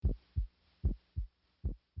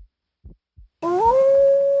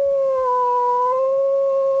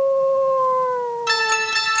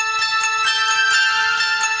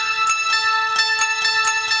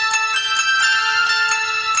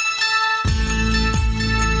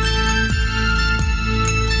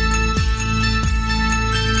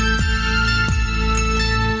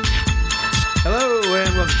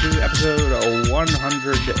episode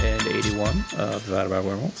 181 of That About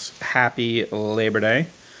Werewolves. Happy Labor Day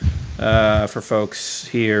for folks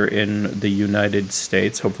here in the United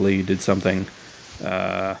States. Hopefully you did something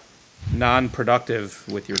non-productive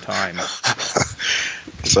with your time.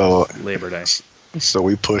 So Labor Day. So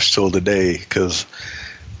we pushed till today because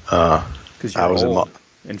I was old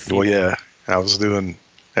and feeble. Well, yeah,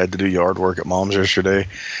 had to do yard work at mom's yesterday,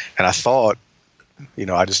 and I thought,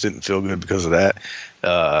 I just didn't feel good because of that.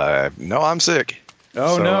 No, I'm sick.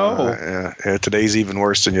 Oh, so, no. Today's even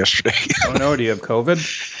worse than yesterday. Oh, no. Do you have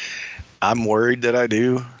COVID? I'm worried that I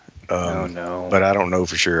do. Oh, no. But I don't know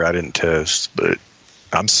for sure. I didn't test. But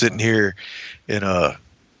I'm sitting here in a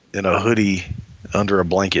hoodie under a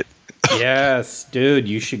blanket. Yes, dude,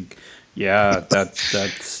 you should. Yeah, that's.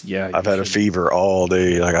 I've had a fever all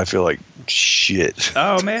day. Like, I feel like shit.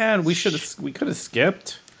 Oh, man. We could have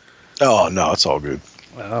skipped. Oh, no, it's all good.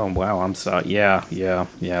 Oh, wow, I'm sorry. Yeah.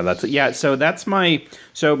 So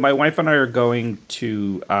my wife and I are going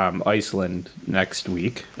to Iceland next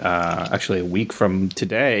week. Actually, a week from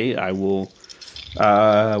today, I will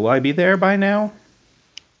I be there by now?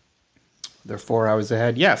 They're 4 hours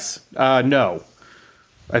ahead. Yes. No.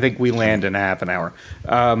 I think we land in half an hour.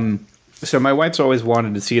 So my wife's always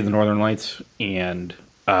wanted to see the Northern Lights, and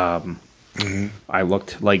I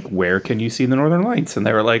looked like, where can you see the Northern Lights? And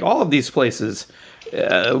they were like, all of these places,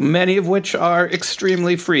 many of which are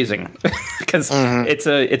extremely freezing, because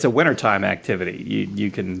it's a wintertime activity.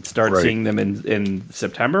 You can start seeing them in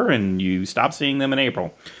September, and you stop seeing them in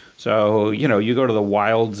April. So, you go to the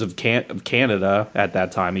wilds of Canada at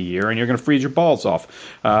that time of year, and you're going to freeze your balls off.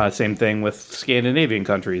 Same thing with Scandinavian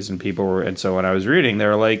countries, and so when I was reading, they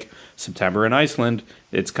were like, September in Iceland,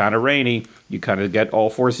 it's kind of rainy. You kind of get all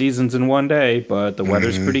four seasons in one day, but the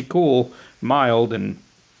weather's pretty cool, mild, and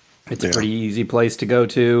it's a pretty easy place to go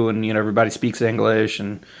to, and, everybody speaks English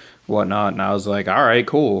and whatnot, and I was like, all right,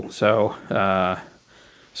 cool. So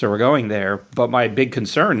we're going there, but my big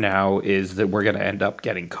concern now is that we're going to end up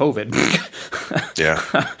getting COVID. Yeah.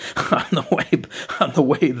 on the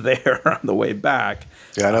way there, on the way back.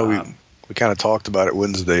 Yeah, I know we kind of talked about it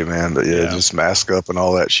Wednesday, man, but just mask up and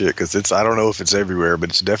all that shit, because I don't know if it's everywhere, but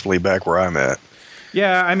it's definitely back where I'm at.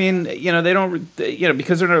 Yeah, I mean, they don't,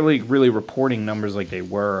 because they're not really reporting numbers like they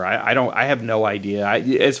were. I have no idea.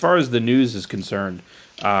 As far as the news is concerned,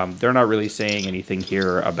 they're not really saying anything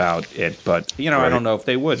here about it, but I don't know if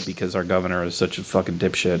they would, because our governor is such a fucking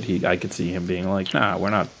dipshit. I could see him being like, nah,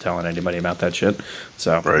 we're not telling anybody about that shit.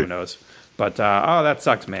 So who knows? But that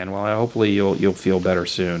sucks, man. Well, hopefully you'll feel better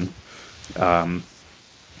soon. All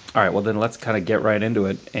right, well then let's kind of get right into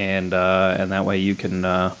it, and that way you can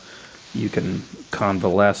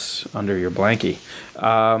convalesce under your blankie.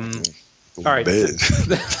 All right.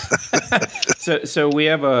 So we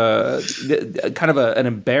have a kind of an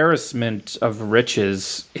embarrassment of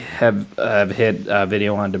riches have hit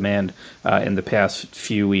video on demand in the past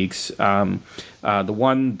few weeks. The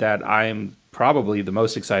one that I'm probably the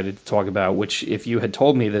most excited to talk about, which if you had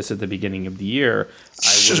told me this at the beginning of the year,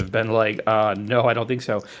 I would have been like, no, I don't think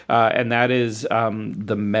so. And that is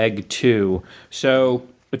the Meg 2. So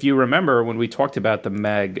if you remember when we talked about the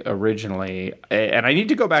Meg originally, and I need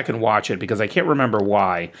to go back and watch it because I can't remember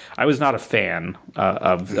why, I was not a fan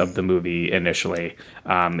of the movie initially.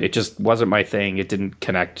 It just wasn't my thing. It didn't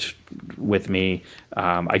connect with me.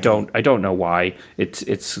 I don't know why. It's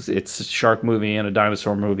a shark movie and a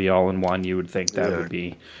dinosaur movie all in one. You would think that would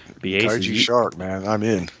be aces. Kaiju shark, man. I'm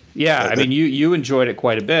in. Yeah, I mean, you enjoyed it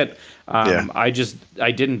quite a bit. I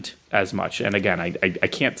didn't as much. And again, I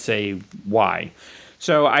can't say why.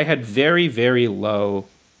 So I had very, very low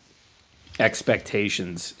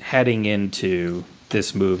expectations heading into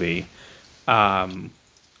this movie,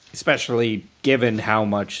 especially given how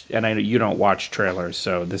much, and I know you don't watch trailers,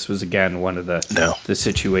 so this was, again, one of the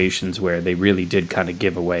situations where they really did kind of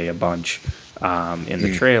give away a bunch in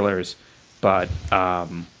the trailers. But, I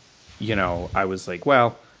was like,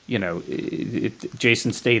 well,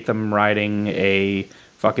 Jason Statham riding a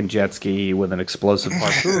fucking jet ski with an explosive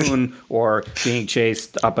harpoon, or being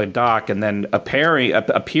chased up a dock and then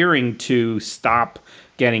appearing to stop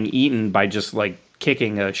getting eaten by just like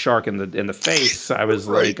kicking a shark in the face. I was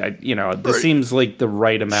like, this seems like the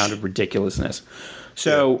right amount of ridiculousness.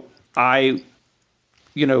 So the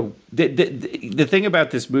thing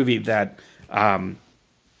about this movie that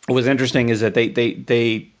was interesting is that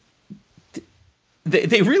they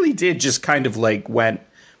really did just kind of like went,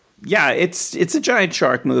 yeah, it's a giant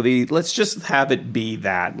shark movie. Let's just have it be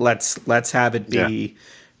that. Let's have it be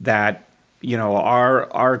that,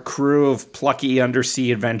 our crew of plucky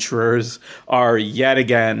undersea adventurers are yet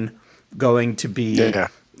again going to be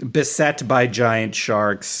beset by giant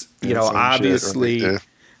sharks. You know, obviously,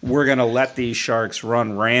 we're going to let these sharks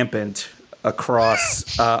run rampant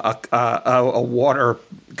across a water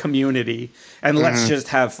community, and let's just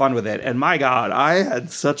have fun with it. And my God, I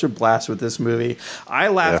had such a blast with this movie. I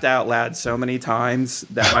laughed out loud so many times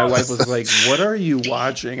that my wife was like, "What are you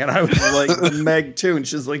watching?" And I was like, "The Meg 2," and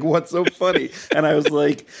she's like, "What's so funny?" And I was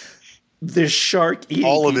like, "This shark eating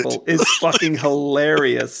people is fucking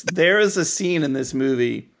hilarious." There is a scene in this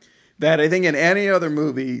movie that I think in any other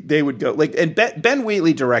movie they would go like. And Ben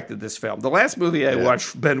Wheatley directed this film. The last movie I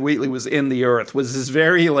watched Ben Wheatley was In the Earth. Was this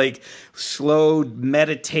very like slow,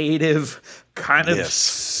 meditative kind of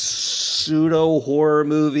pseudo horror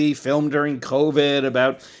movie filmed during COVID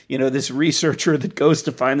about, you know, this researcher that goes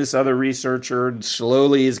to find this other researcher and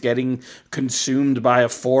slowly is getting consumed by a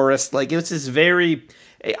forest. Like, it was this very.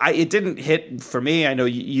 It didn't hit for me. I know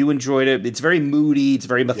you enjoyed it. It's very moody. It's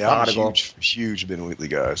very methodical. Yeah, I'm a huge Ben Wheatley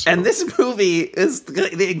guy. So. And this movie is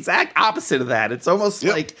the exact opposite of that. It's almost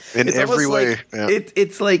like in it's every way. Like,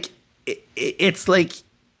 it's like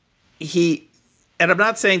he. And I'm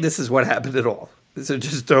not saying this is what happened at all. So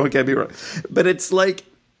just don't get me wrong. But it's like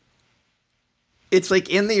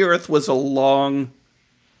In the Earth was a long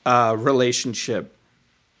relationship,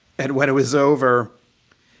 and when it was over,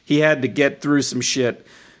 he had to get through some shit.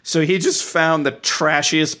 So he just found the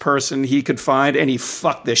trashiest person he could find, and he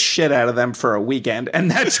fucked the shit out of them for a weekend. And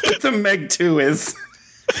that's what the Meg 2 is.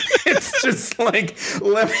 It's just like,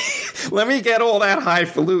 let me get all that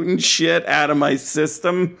highfalutin shit out of my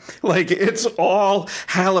system. Like, it's all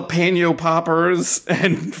jalapeno poppers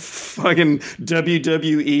and fucking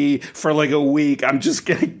WWE for like a week. I'm just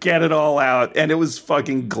gonna get it all out. And it was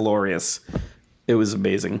fucking glorious. It was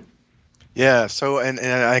amazing. Yeah, so and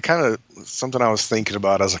I kind of something I was thinking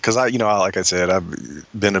about as because like I said, I've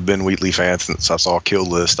been a Ben Wheatley fan since I saw Kill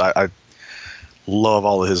List. I love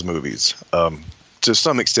all of his movies, to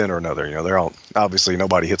some extent or another. You know, they're all obviously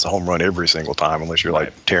nobody hits a home run every single time unless you're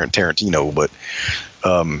like Tarantino. But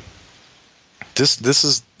this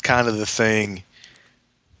is kind of the thing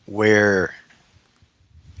where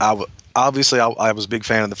I was a big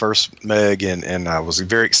fan of the first Meg, and I was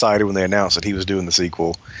very excited when they announced that he was doing the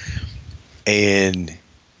sequel. And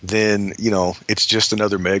then, you know, it's just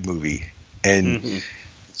another Meg movie. And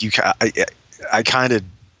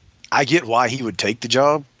I get why he would take the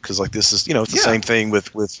job. Because, like, this is, you know, it's the same thing with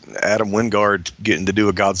Adam Wingard getting to do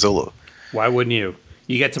a Godzilla. Why wouldn't you?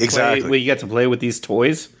 You get to play, you get to play with these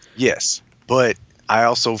toys? Yes. But I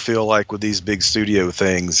also feel like with these big studio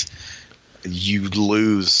things, you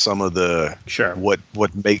lose some of the what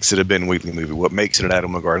makes it a Ben Wheatley movie, what makes it an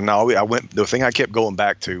Adam Wingard. Now, the thing I kept going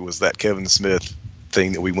back to was that Kevin Smith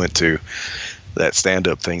thing that we went to, that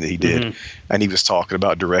stand-up thing that he did, and he was talking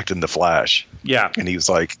about directing The Flash. Yeah, and he's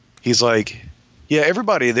like, yeah,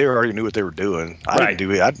 everybody there already knew what they were doing. I didn't do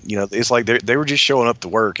it. It's like they were just showing up to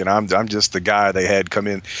work, and I'm just the guy they had come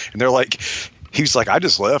in, and they're like, he was like, I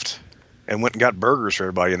just left and went and got burgers for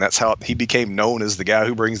everybody, and that's how he became known as the guy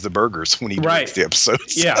who brings the burgers when he directs the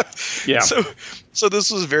episodes. Yeah. So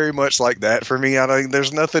this was very much like that for me.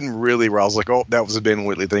 There's nothing really where I was like, oh, that was a Ben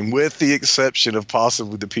Wheatley thing, with the exception of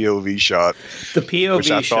possibly the POV shot. The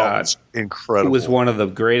POV shot was incredible. It was one of the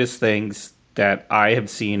greatest things that I have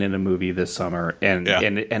seen in a movie this summer, and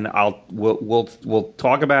we'll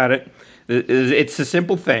talk about it. It's a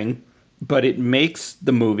simple thing, but it makes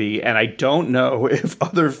the movie, and I don't know if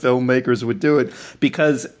other filmmakers would do it,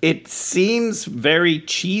 because it seems very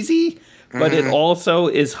cheesy, but it also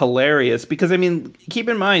is hilarious. Because, I mean, keep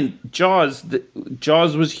in mind, Jaws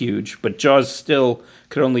was huge, but Jaws still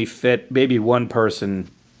could only fit maybe one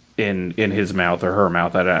person in his mouth or her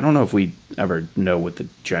mouth. I don't know if we ever know what the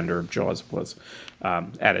gender of Jaws was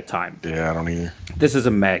at a time. Yeah, I don't either. This is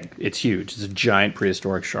a Meg. It's huge. It's a giant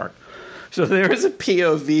prehistoric shark. So there is a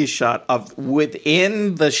POV shot of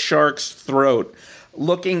within the shark's throat,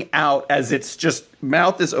 looking out as its just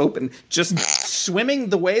mouth is open, just swimming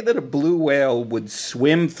the way that a blue whale would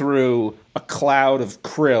swim through a cloud of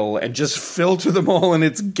krill and just filter them all in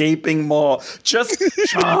its gaping maw. Just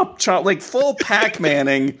chomp, like full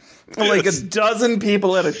Pac-Manning, like a dozen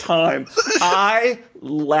people at a time. I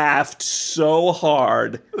laughed so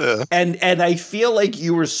hard, and I feel like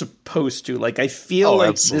you were supposed to. Like, I feel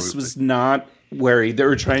like this was not where they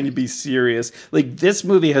were trying to be serious. Like, this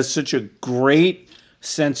movie has such a great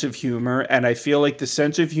sense of humor, and I feel like the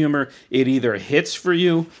sense of humor, it either hits for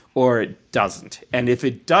you or it doesn't. And if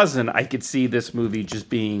it doesn't, I could see this movie just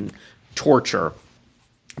being torture.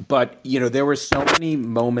 But, you know, there were so many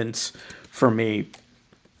moments for me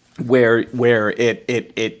where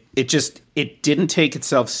it didn't take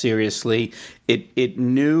itself seriously. It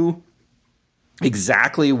knew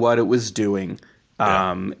exactly what it was doing.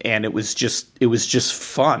 And it was just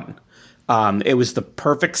fun. It was the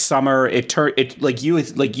perfect summer. It like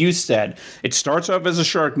you said, it starts off as a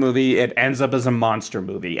shark movie, it ends up as a monster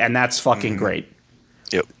movie, and that's fucking great.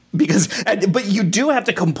 Yep. But you do have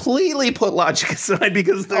to completely put logic aside,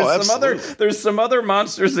 because there's some other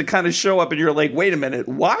monsters that kind of show up, and you're like, wait a minute,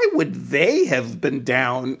 why would they have been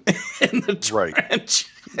down in the trench?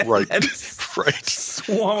 Right.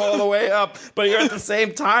 Swung all the way up, but you're at the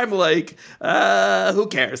same time like, who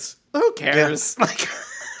cares? Who cares? Yeah. Like,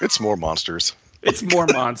 it's more monsters. It's more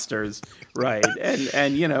monsters, right?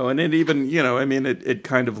 And you know, and it even, you know, I mean, it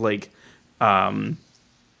kind of like,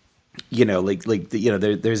 you know,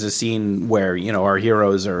 there's a scene where, you know, our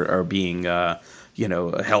heroes are being, you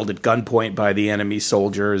know, held at gunpoint by the enemy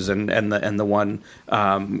soldiers, and the one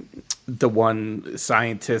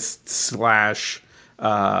scientist slash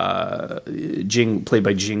Jing, played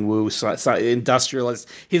by Jing Woo, industrialist,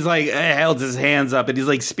 he's like held his hands up and he's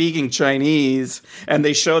like speaking Chinese, and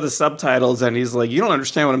they show the subtitles and he's like, you don't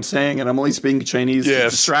understand what I'm saying, and I'm only speaking Chinese to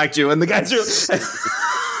distract you, and the guys are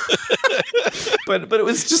but it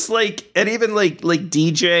was just like, and even like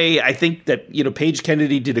DJ, I think that, you know, Paige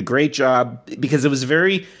Kennedy did a great job, because it was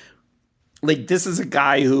very like, this is a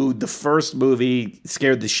guy who the first movie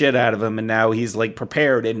scared the shit out of him, and now he's like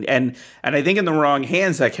prepared, and I think in the wrong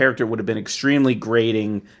hands that character would have been extremely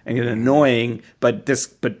grating and annoying, but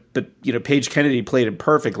you know, Paige Kennedy played it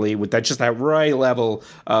perfectly with that right level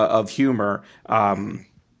of humor.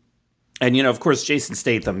 And you know, of course, Jason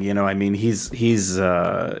Statham, you know, I mean, he's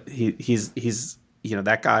you know,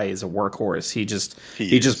 that guy is a workhorse. He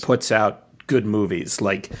just puts out good movies,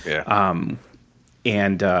 like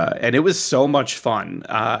and it was so much fun.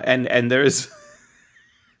 And there's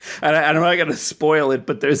and I'm not going to spoil it,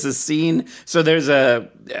 but there's a scene. So there's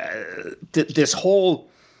this whole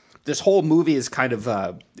movie is kind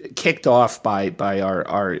of kicked off by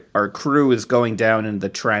our crew is going down in the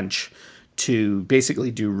trench to basically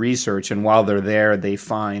do research, and while they're there, they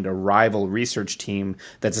find a rival research team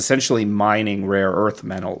that's essentially mining rare earth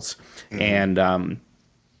metals. And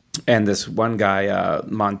this one guy,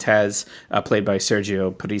 Montez, played by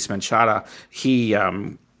Sergio Paris-Manchada,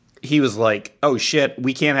 he was like, oh shit,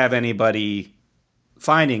 we can't have anybody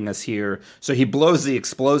finding us here. So he blows the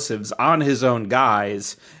explosives on his own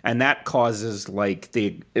guys, and that causes like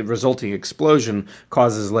the resulting explosion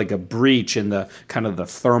causes like a breach in the kind of the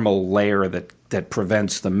thermal layer that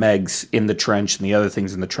prevents the megs in the trench and the other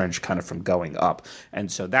things in the trench kind of from going up.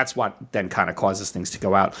 And so that's what then kind of causes things to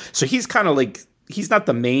go out. So he's kind of like, he's not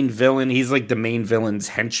the main villain. He's like the main villain's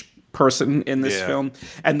hench person in this film.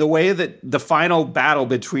 And the way that the final battle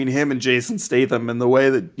between him and Jason Statham, and the way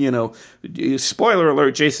that, you know, spoiler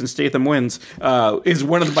alert, Jason Statham wins, is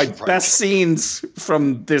one of my best scenes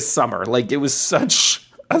from this summer. Like, it was such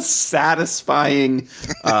a satisfying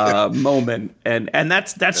moment. And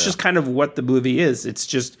that's just kind of what the movie is. It's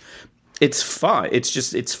just, it's fun.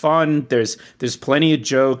 It's fun. There's plenty of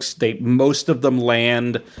jokes. Most of them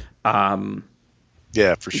land.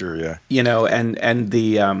 Yeah, for sure. Yeah, you know, and the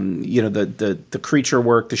you know, the creature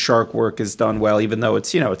work, the shark work is done well, even though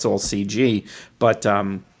it's, you know, it's all CG. But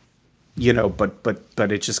you know, but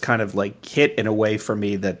it just kind of like hit in a way for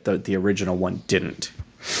me that the original one didn't.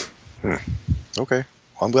 Okay,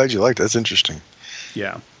 well, I'm glad you liked it. That's interesting.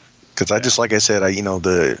 Yeah, because I just, like I said, I love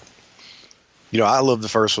the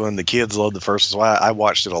first one. The kids love the first one, so I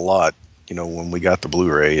watched it a lot. You know, when we got the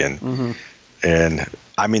Blu-ray, and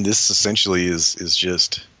I mean, this essentially is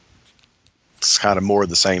just, it's kind of more of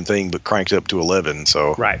the same thing, but cranked up to 11.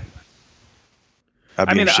 So right. I'd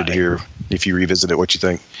be interested to hear if you revisit it, what you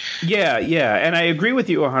think. Yeah, and I agree with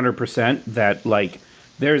you 100% that like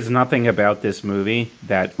there's nothing about this movie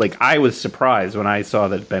that, like, I was surprised when I saw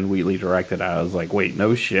that Ben Wheatley directed it. I was like, wait,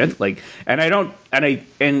 no shit, like,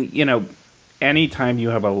 and you know, anytime you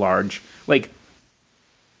have a large, like,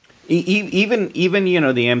 even you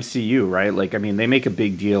know, the MCU, right? Like, I mean, they make a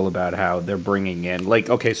big deal about how they're bringing in, like,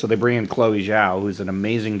 okay, so they bring in Chloe Zhao, who's an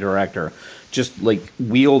amazing director, just like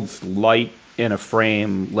wields light in a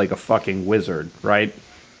frame like a fucking wizard, right?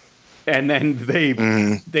 And then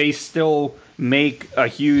they still make a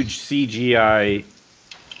huge CGI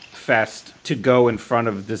fest to go in front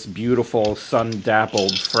of this beautiful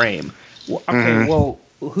sun-dappled frame. Well, okay, well,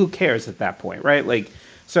 who cares at that point, right? Like,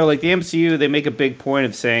 so, like, the MCU, they make a big point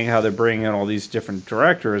of saying how they're bringing in all these different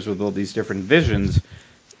directors with all these different visions,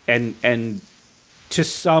 and to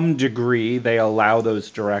some degree, they allow those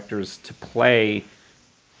directors to play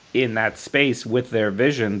in that space with their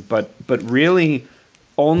vision, but really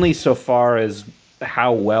only so far as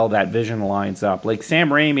how well that vision lines up. Like,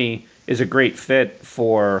 Sam Raimi is a great fit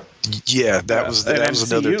for. Yeah, that was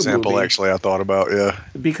another example movie. Actually I thought about. Yeah,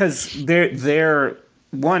 because they're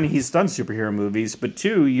one, he's done superhero movies, but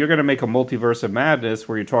two, you're going to make a multiverse of madness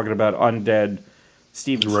where you're talking about undead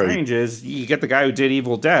Stephen Strange's. You get the guy who did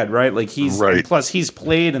Evil Dead, right? Like plus he's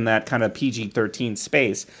played in that kind of PG-13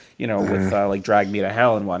 space, with like Drag Me to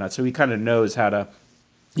Hell and whatnot. So he kind of knows how to.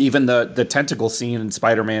 Even the tentacle scene in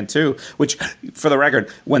Spider-Man 2, which, for the record,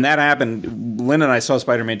 when that happened, Lynn and I saw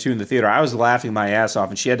Spider-Man 2 in the theater. I was laughing my ass off,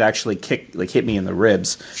 and she had to actually hit me in the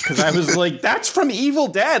ribs because I was like, "That's from Evil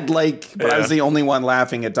Dead!" But I was the only one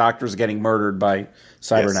laughing at doctors getting murdered by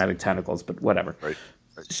cybernetic tentacles. But whatever. Right.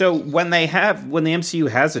 So when the MCU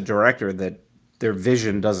has a director that their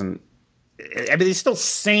vision doesn't, I mean, they still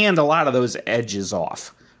sand a lot of those edges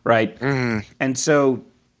off, right? Mm. And so.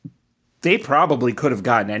 They probably could have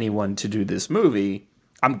gotten anyone to do this movie.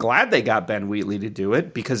 I'm glad they got Ben Wheatley to do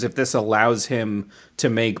it, because if this allows him to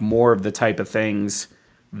make more of the type of things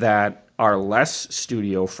that are less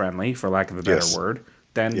studio friendly, for lack of a better word,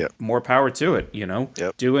 then more power to it,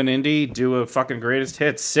 Yep. Do an indie, do a fucking greatest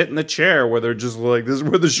hits, sit in the chair where they're just like, this is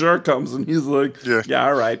where the shark comes, and he's like, yeah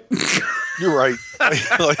all right. You're right.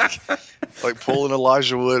 like pulling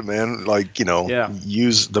Elijah Wood, man.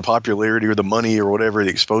 Use the popularity or the money or whatever, the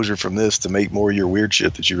exposure from this to make more of your weird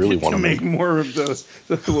shit that you really want to make. More of the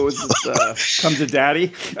what was it? Come to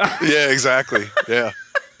Daddy. Yeah, exactly. Yeah.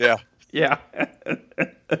 Yeah.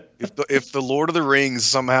 If the Lord of the Rings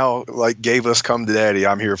somehow gave us Come to Daddy,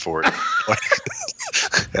 I'm here for it.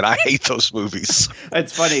 And I hate those movies.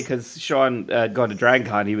 It's funny because Sean going to Dragon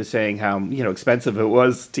Con, he was saying how expensive it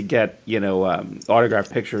was to get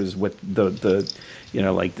autographed pictures with the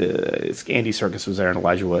Andy Serkis was there and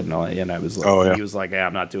Elijah Wood and all, and I was like, he was like,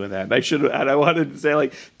 I'm not doing that. And I wanted to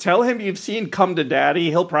say tell him you've seen Come to Daddy.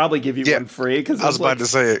 He'll probably give you one free, because I was about to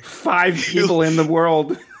say it. 5 people in the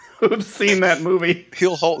world who've seen that movie.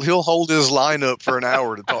 He'll hold his line up for an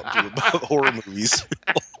hour to talk to you about horror movies.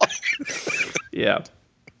 Yeah.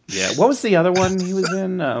 What was the other one he was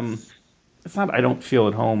in? It's not I Don't Feel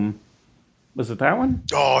at Home. Was it that one?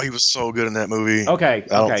 Oh, he was so good in that movie. Okay.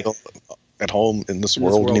 I don't feel at home in this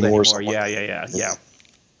world anymore. Yeah.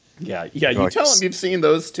 You tell him you've seen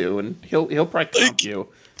those two, and he'll probably comp you.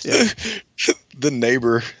 Yeah. The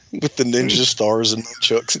neighbor with the ninja stars and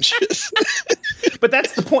nunchucks and shit. But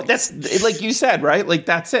that's the point. That's like you said, right?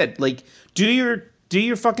 That's it. Do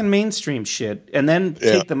your fucking mainstream shit, and then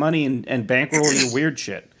take the money and bankroll your weird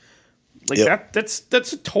shit. That's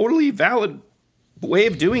a totally valid way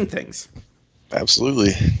of doing things.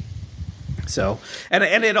 Absolutely. So, and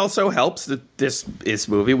it also helps that this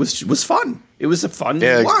movie was fun. It was a fun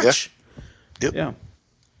watch. Yeah. Yep. Yeah.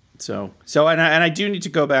 So and I do need to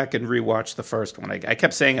go back and rewatch the first one. I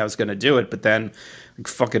kept saying I was going to do it, but then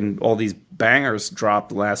fucking all these bangers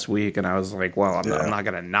dropped last week, and I was like, well, I'm not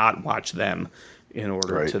going to not watch them in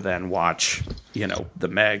order to then watch, the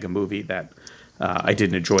Meg, a movie that I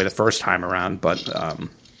didn't enjoy the first time around, but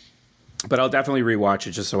I'll definitely rewatch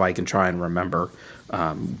it just so I can try and remember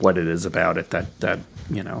what it is about it that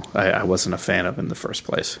I wasn't a fan of in the first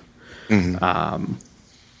place. Mm-hmm.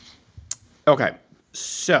 Okay,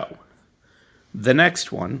 so the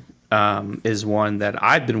next one is one that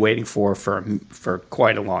I've been waiting for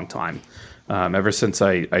quite a long time. Ever since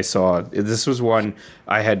I saw this was one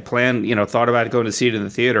I had planned, thought about going to see it in the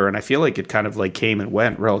theater, and I feel like it kind of came and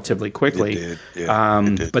went relatively quickly. It did. Yeah,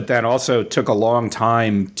 it did. But then also took a long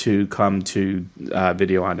time to come to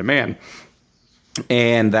video on demand,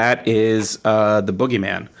 and that is the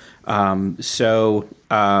Boogeyman.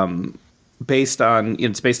 Based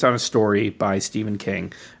on a story by Stephen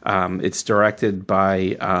King. It's directed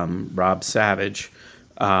by Rob Savage,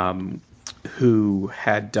 who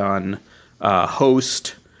had done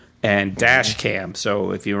Host and Dash Cam.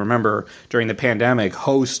 So if you remember, during the pandemic,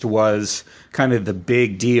 Host was kind of the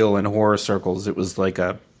big deal in horror circles. It was like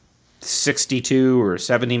a 62 or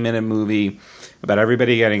 70-minute movie about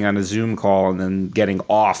everybody getting on a Zoom call and then getting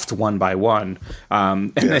offed one by one.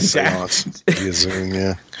 And then Zoom,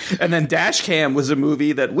 yeah. And then Dash Cam was a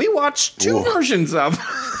movie that we watched two versions of.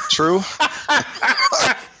 True.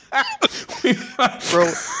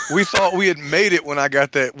 Bro, we thought we had made it when we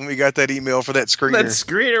got that email for that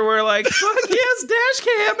screener. We're like, fuck yes, Dash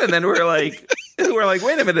Cam. And then we're like,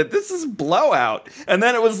 wait a minute, this is Blowout. And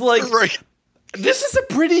then it was like, this is a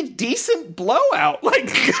pretty decent Blowout.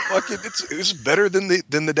 It was better than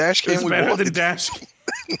the Dash Cam. It was better than Dash Cam.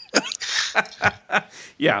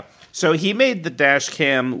 Yeah. So he made the Dash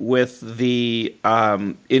Cam with the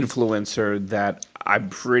influencer that I'm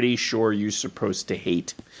pretty sure you're supposed to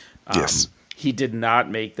hate. Yes. He did not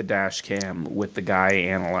make the Dash Cam with the guy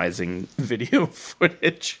analyzing video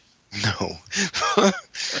footage. No.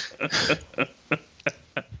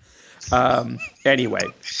 Anyway.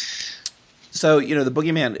 So, the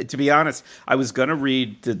Boogeyman, to be honest, I was going to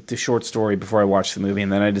read the short story before I watched the movie,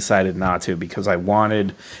 and then I decided not to because I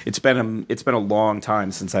wanted – it's been a long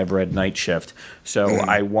time since I've read Night Shift. So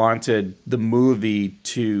I wanted the movie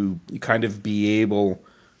to kind of be able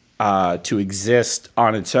to exist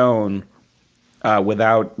on its own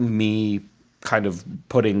without me kind of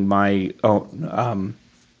putting my own,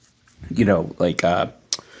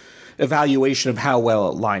 evaluation of how well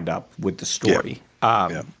it lined up with the story.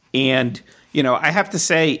 Yeah. And – I have to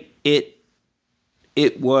say it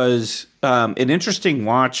was an interesting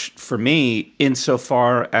watch for me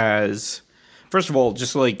insofar as, first of all,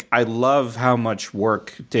 just like I love how much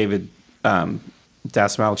work David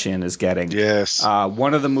Dastmalchian is getting. Yes.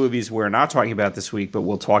 One of the movies we're not talking about this week, but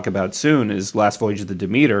we'll talk about soon, is Last Voyage of the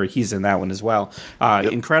Demeter. He's in that one as well.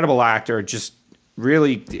 Incredible actor. Just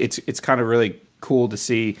really, it's kind of really cool to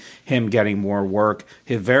see him getting more work.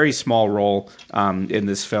 He had a very small role in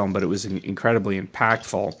this film, but it was incredibly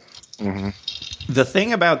impactful. Mm-hmm. The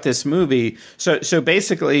thing about this movie, so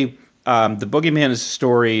basically, the Boogeyman is a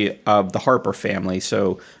story of the Harper family.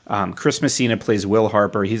 So Chris Messina plays Will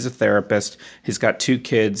Harper. He's a therapist. He's got two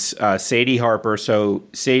kids, Sadie Harper. So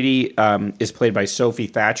Sadie is played by Sophie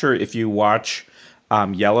Thatcher. If you watch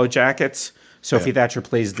Yellow Jackets, Sophie Thatcher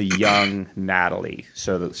plays the young Natalie.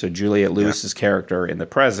 So Juliette Lewis's character in the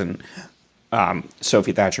present,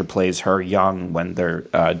 Sophie Thatcher plays her young when they're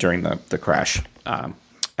during the crash.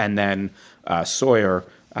 And then Sawyer,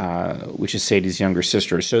 which is Sadie's younger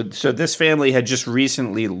sister. So this family had just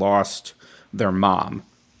recently lost their mom.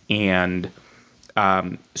 And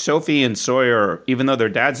Sophie and Sawyer, even though their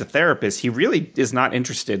dad's a therapist, he really is not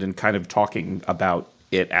interested in kind of talking about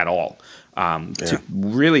it at all.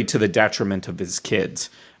 Really to the detriment of his kids.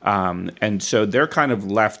 And so they're kind of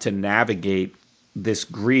left to navigate this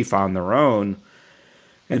grief on their own.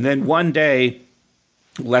 And then one day,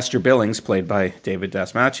 Lester Billings, played by David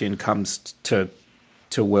Dastmalchian, comes to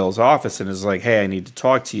Will's office and is like, hey, I need to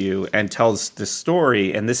talk to you, and tells this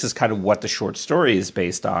story. And this is kind of what the short story is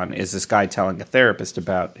based on, is this guy telling a therapist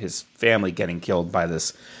about his family getting killed by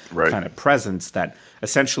this kind of presence that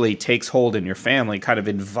essentially takes hold in your family, kind of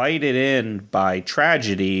invited in by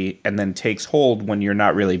tragedy, and then takes hold when you're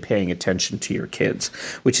not really paying attention to your kids,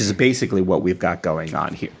 which is basically what we've got going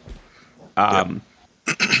on here. And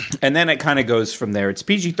then it kind of goes from there. It's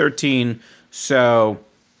PG-13, so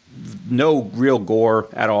no real gore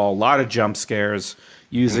at all. A lot of jump scares,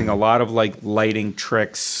 using a lot of like lighting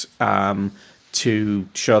tricks to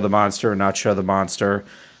show the monster or not show the monster,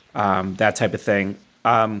 that type of thing.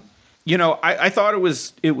 I thought it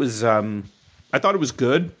was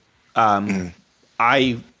good.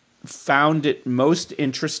 I found it most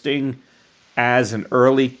interesting as an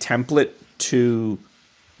early template to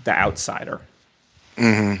The Outsider.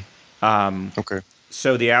 Mm-hmm. Okay.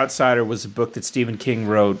 So The Outsider was a book that Stephen King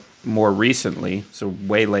wrote more recently, so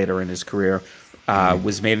way later in his career,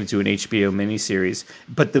 was made into an HBO miniseries.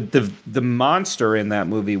 But the monster in that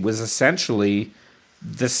movie was essentially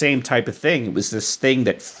the same type of thing. It was this thing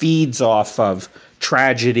that feeds off of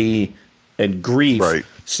tragedy and grief. Right.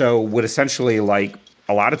 So would essentially, like,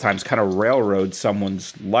 a lot of times kind of railroad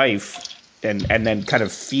someone's life and then kind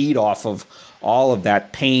of feed off of all of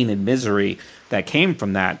that pain and misery that came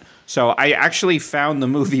from that. So I actually found the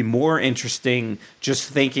movie more interesting just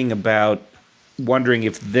thinking about wondering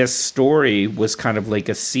if this story was kind of like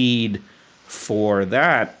a seed for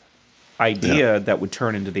that idea that would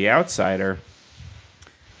turn into The Outsider,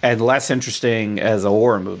 and less interesting as a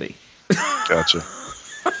horror movie. Gotcha.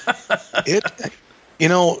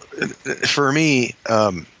 For me,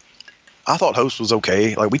 I thought Host was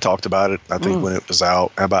okay. Like, we talked about it, I think, when it was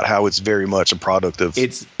out, about how it's very much a product of.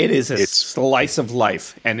 It is a slice of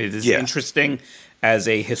life, and it is interesting as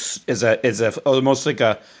almost like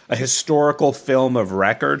a historical film of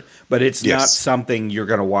record. But it's not something you're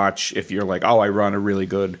going to watch if you're like, oh, I run a really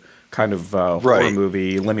good kind of horror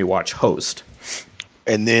movie. Let me watch Host.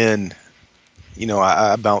 And then,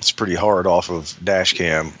 I bounced pretty hard off of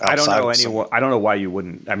Dashcam. I don't know why you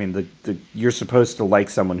wouldn't. I mean, you're supposed to like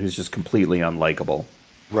someone who's just completely unlikable.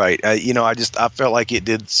 Right. I felt like it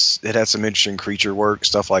had some interesting creature work,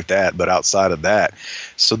 stuff like that. But outside of that,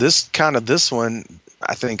 so this one,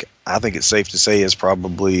 I think it's safe to say is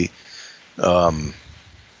probably,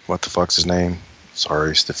 what the fuck's his name? Sorry,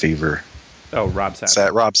 it's the fever. Oh, Rob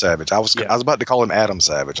Savage. Rob Savage. I was about to call him Adam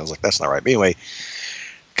Savage. I was like, that's not right. But anyway,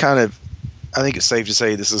 I think it's safe to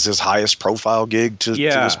say this is his highest profile gig to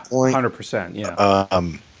this point. 100%.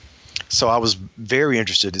 Yeah. So I was very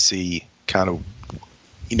interested to see kind of,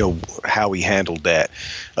 how he handled that.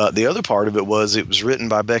 The other part of it was written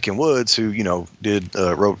by Beck and Woods, who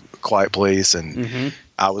wrote Quiet Place, and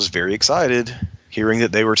I was very excited hearing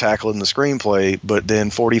that they were tackling the screenplay, but then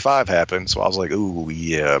 45 happened, so I was like, ooh,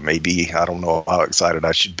 yeah, maybe. I don't know how excited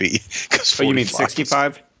I should be. Oh, you mean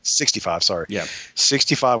 65? 65, sorry. Yeah.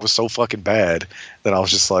 65 was so fucking bad that I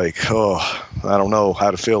was just like, oh, I don't know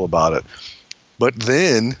how to feel about it. But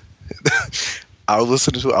then I was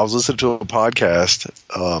listening to a podcast.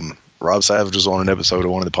 Rob Savage was on an episode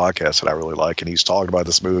of one of the podcasts that I really like, and he's talking about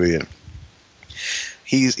this movie, and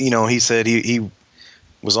he said he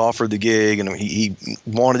was offered the gig, and he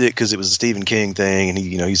wanted it because it was a Stephen King thing, and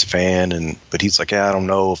he's a fan, but he's like, I don't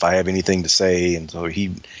know if I have anything to say, and so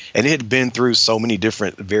it had been through so many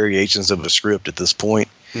different variations of a script at this point,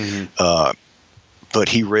 but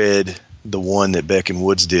he read the one that Beck and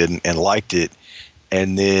Woods did and liked it,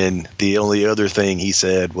 and then the only other thing he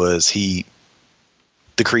said was the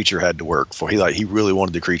creature had to work for. He really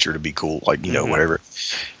wanted the creature to be cool, whatever,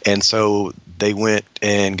 and so they went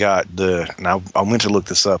and got I went to look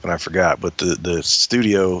this up and I forgot, but the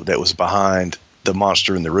studio that was behind The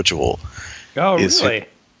Monster and the Ritual. Oh, really?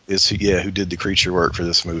 Who did the creature work for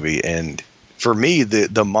this movie. And for me,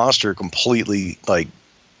 the Monster completely,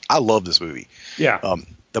 I love this movie. Yeah.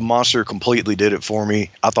 The Monster completely did it for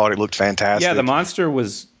me. I thought it looked fantastic. Yeah, The Monster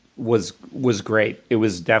was great. It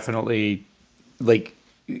was definitely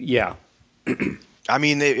yeah. I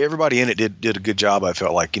mean, everybody in it did a good job. I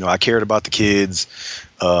felt like, I cared about the kids.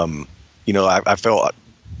 I felt,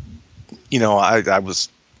 I was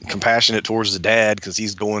compassionate towards the dad because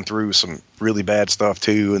he's going through some really bad stuff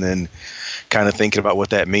too. And then kind of thinking about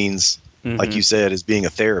what that means, like you said, as being a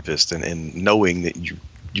therapist and knowing that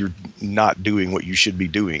you're not doing what you should be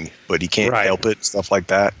doing, but he can't help it, stuff like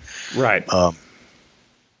that. Right.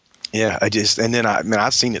 Yeah,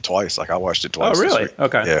 I've seen it twice. I watched it twice. Oh, really?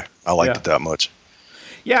 Okay. Yeah, I liked it that much.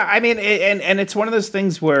 Yeah, I mean, and it's one of those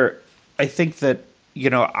things where I think that,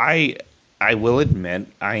 I will admit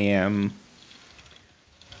I am,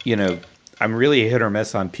 I'm really hit or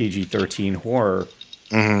miss on PG-13 horror.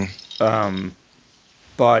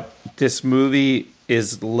 But this movie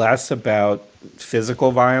is less about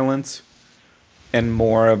physical violence and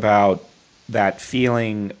more about that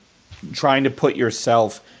feeling, trying to put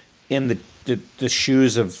yourself in the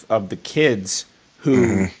shoes of the kids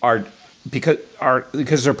who are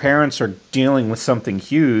because their parents are dealing with something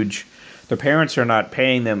huge. Their parents are not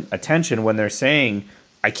paying them attention when they're saying,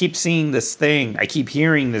 I keep seeing this thing, I keep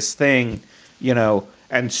hearing this thing,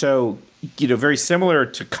 and so, very similar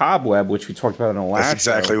to Cobweb, which we talked about in the last That's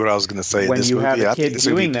exactly show, what I was going to say. When this you movie, have a I kid think this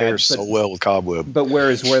doing movie that, pairs so well with Cobweb. But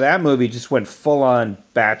where that movie just went full on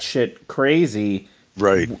batshit crazy,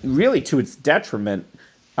 right? Really to its detriment.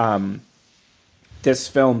 This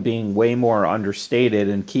film being way more understated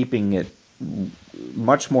and keeping it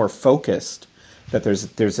much more focused. That there's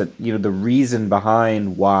a the reason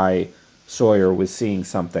behind why Sawyer was seeing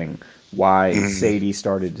something, why Sadie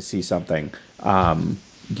started to see something.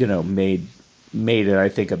 Made it, I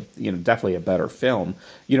think, definitely a better film.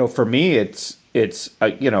 For me, I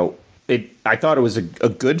thought it was a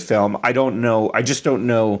good film. I just don't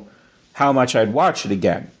know how much I'd watch it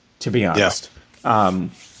again, to be honest. Yeah.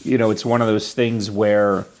 It's one of those things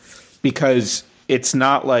where, because it's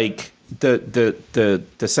not like the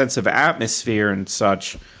sense of atmosphere and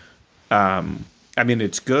such. I mean,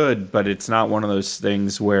 it's good, but it's not one of those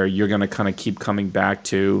things where you're going to kind of keep coming back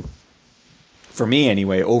to, for me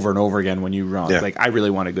anyway, over and over again when you run. Yeah. I really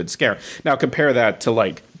want a good scare. Now compare that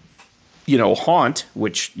to Haunt,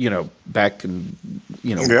 which, Beck and,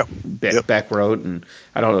 Beck wrote, and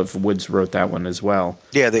I don't know if Woods wrote that one as well.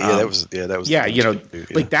 Yeah, that was.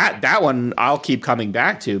 That one I'll keep coming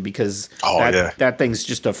back to because that thing's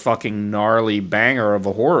just a fucking gnarly banger of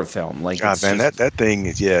a horror film. God, man, that thing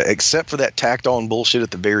is, except for that tacked on bullshit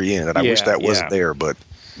at the very end, and I wish that wasn't there, but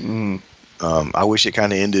I wish it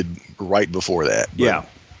kind of ended right before that. But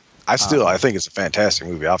I think it's a fantastic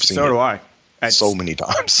movie. I've seen it. So do I. So many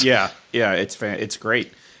times. Yeah, it's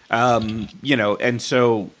great. And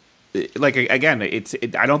so, again,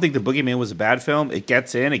 I don't think The Boogeyman was a bad film. It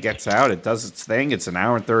gets in, it gets out, it does its thing. It's an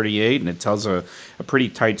hour and 38, and it tells a pretty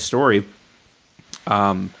tight story.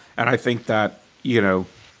 And I think that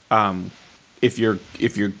if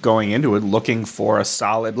you're going into it looking for a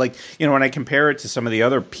solid, when I compare it to some of the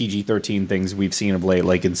other PG-13 things we've seen of late,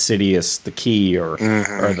 like Insidious, The Key, or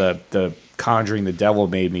the Conjuring, The Devil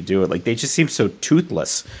Made Me Do It. They just seem so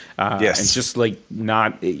toothless, and just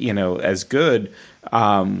not as good.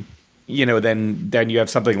 Then you have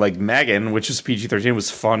something like Megan, which is PG-13, was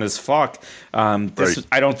fun as fuck.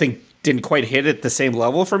 I don't think didn't quite hit at the same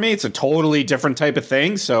level for me. It's a totally different type of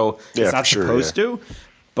thing, so it's not supposed to.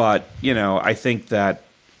 But, I think that,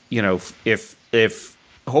 if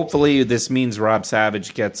hopefully this means Rob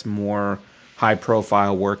Savage gets more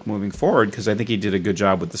high-profile work moving forward, because I think he did a good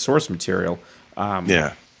job with the source material.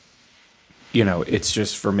 It's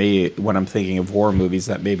just for me, when I'm thinking of horror movies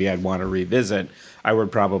that maybe I'd want to revisit, I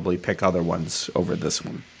would probably pick other ones over this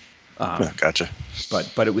one. Gotcha.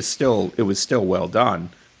 But it was still well done.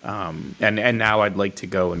 And now I'd like to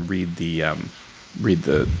go and read the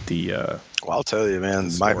Well, I'll tell you,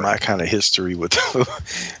 man, my kind of history with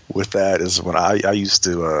with that is when I used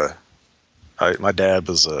to my dad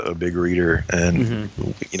was a big reader, and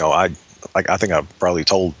I think I probably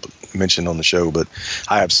mentioned on the show, but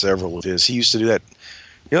I have several of his. He used to do that,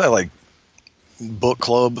 that like book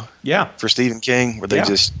club, for Stephen King, where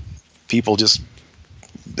people just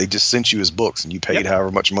sent you his books and you paid however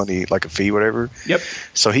much money, like a fee, whatever. Yep.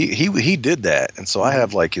 So he did that, and so I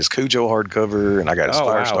have like his Cujo hardcover, and I got his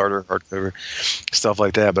Firestarter hardcover, stuff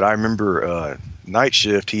like that. But I remember Night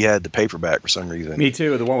Shift, he had the paperback for some reason. Me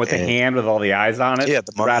too, the one with the hand with all the eyes on it. Yeah,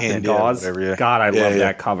 the wrapped in gauze. God, I love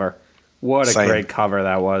that cover. What a great cover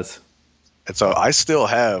that was. And so I still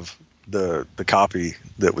have the copy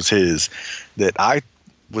that was his, that I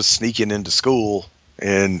was sneaking into school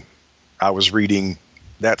and I was reading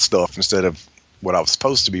that stuff instead of what I was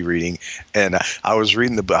supposed to be reading. And I was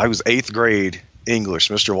reading I was 8th grade English,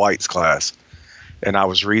 Mr. White's class, and I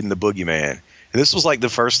was reading the Boogeyman. And this was like the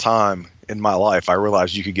first time in my life I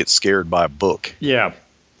realized you could get scared by a book. Yeah.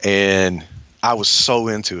 And I was so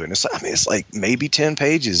into it. And it's like maybe 10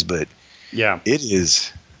 pages, but it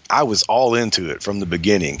is. I was all into it from the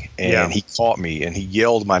beginning, and he caught me and he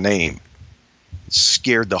yelled my name.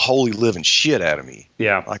 Scared the holy living shit out of me.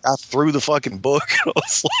 Yeah. Like I threw the fucking book. I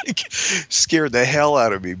was like scared the hell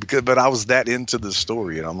out of me but I was that into the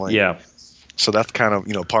story, and I'm like, so that's kind of,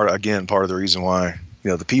 part of the reason why,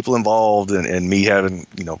 the people involved and me having,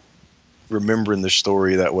 remembering the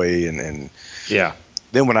story that way. And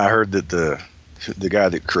then when I heard that the guy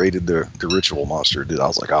that created the ritual monster did, I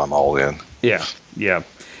was like, I'm all in. Yeah. Yeah.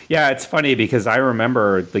 Yeah, it's funny because I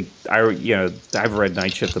remember I've read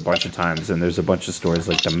Night Shift a bunch of times, and there's a bunch of stories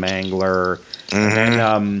like the Mangler,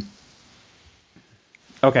 and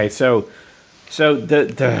okay, so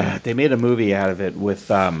they made a movie out of it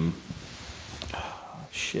with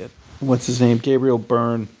what's his name, Gabriel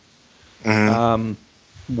Byrne,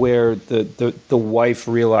 where the wife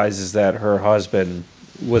realizes that her husband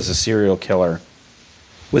was a serial killer.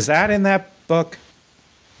 Was that in that book?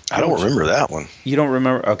 I don't remember that one. You don't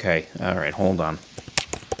remember? Okay. All right. Hold on.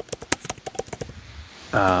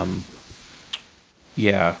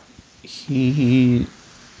 Yeah. And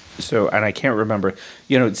I can't remember.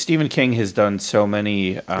 Stephen King has done so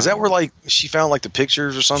many. Is that where like she found like the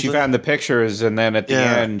pictures or something? She found the pictures, and then at the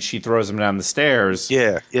end she throws him down the stairs.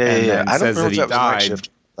 Yeah. I don't remember if that was Night Shift.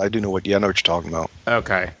 I do know what. Yeah, I know what you're talking about.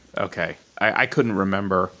 Okay. I couldn't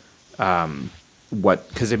remember.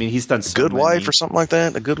 Because he's done so Good many. Wife or something like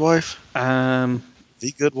that. The Good Wife. The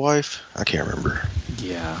Good Wife. I can't remember.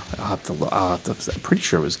 Yeah, I'll have to. I'm pretty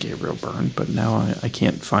sure it was Gabriel Byrne, but now I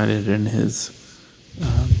can't find it in his.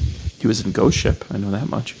 He was in Ghost Ship. I know that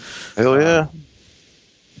much. Hell yeah.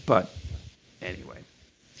 But anyway.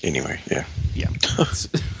 Yeah.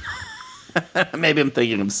 Maybe I'm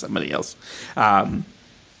thinking of somebody else.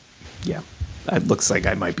 Yeah. It looks like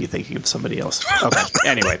I might be thinking of somebody else. Okay.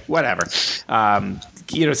 Anyway, whatever.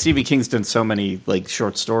 Stephen King's done so many like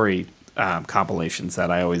short story compilations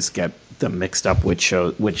that I always get them mixed up which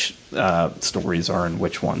stories are in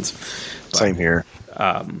which ones. Same here.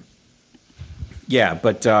 Yeah,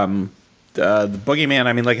 but the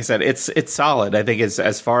Boogeyman, like I said, it's solid. I think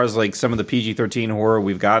as far as like some of the PG-13 horror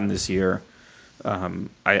we've gotten this year,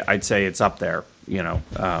 I'd say it's up there.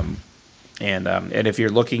 And if you're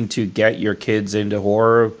looking to get your kids into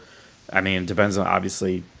horror, it depends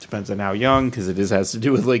on how young, because it has to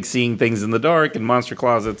do with like seeing things in the dark and monster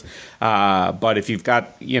closets. But if you've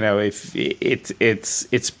got, if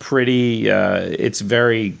it's pretty, it's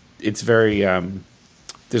very.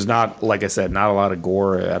 There's not, like I said, not a lot of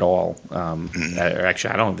gore at all.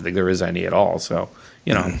 Actually, I don't think there is any at all. So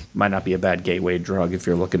might not be a bad gateway drug if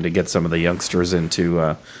you're looking to get some of the youngsters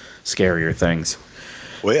into scarier things.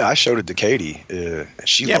 Well, yeah, I showed it to Katie.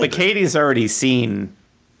 But Katie's already seen.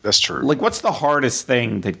 That's true. Like, what's the hardest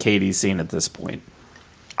thing that Katie's seen at this point?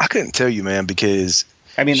 I couldn't tell you, man, because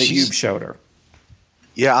that you've showed her.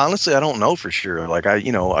 Yeah, honestly, I don't know for sure. Like,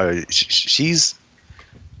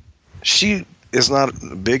 she is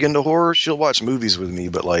not big into horror. She'll watch movies with me,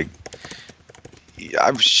 but like,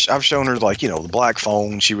 I've shown her like the Black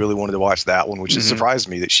Phone. She really wanted to watch that one, which has surprised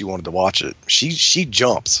me that she wanted to watch it. She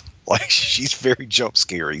jumps like she's very jump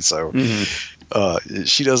scary, so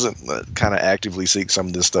she doesn't kind of actively seek some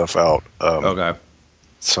of this stuff out. Okay.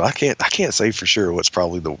 So I can't say for sure what's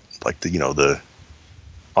probably the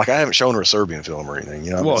I haven't shown her a Serbian film or anything.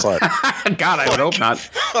 Well, God, I would hope not.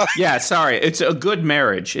 Yeah, sorry. It's A Good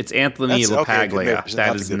Marriage. It's Anthony LaPaglia. Okay,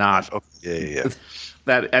 that is not. Okay, yeah.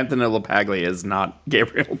 That Anthony LaPaglia is not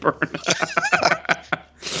Gabriel Byrne.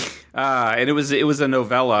 And it was a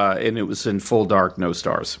novella, and it was in Full Dark, No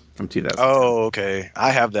Stars from 2000. Oh, okay.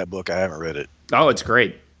 I have that book. I haven't read it. Oh, it's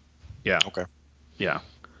great. Yeah. Okay. Yeah.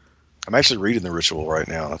 I'm actually reading The Ritual right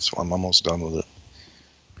now. I'm almost done with it.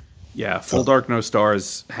 Yeah, Full Dark, No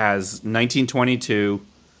Stars has 1922.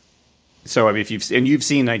 So I mean, if you've seen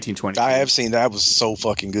 1922, I have seen that. Was so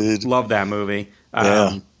fucking good. Love that movie.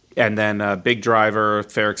 Yeah. And then Big Driver,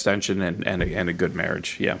 Fair Extension, and a Good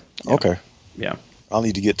Marriage. Yeah. Okay. Yeah. I'll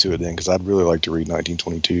need to get to it then because I'd really like to read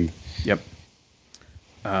 1922. Yep.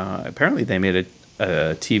 Apparently, they made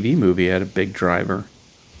a TV movie out of Big Driver.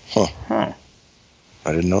 Huh. I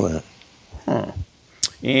didn't know that. Huh.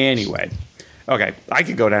 Anyway. Okay, I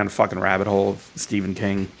could go down a fucking rabbit hole of Stephen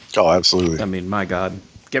King. Oh, absolutely. I mean, my God.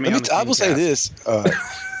 Get me on the I will say this. I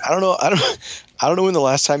don't know when the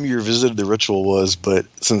last time you revisited The Ritual was, but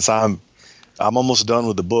since I'm almost done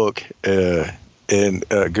with the book, and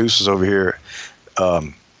Goose was over here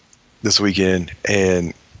this weekend,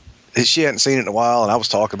 and she hadn't seen it in a while, and I was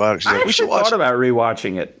talking about it. She's like, we should watch it. I thought about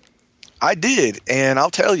rewatching it. I did, and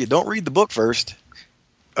I'll tell you, don't read the book first.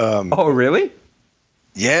 Oh, really?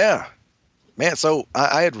 Yeah. Man, so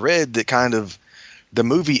I had read that kind of the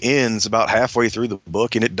movie ends about halfway through the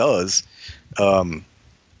book, and it does. It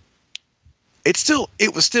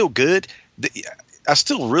was still good. I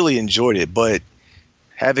still really enjoyed it, but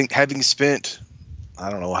having spent,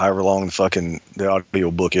 I don't know, however long the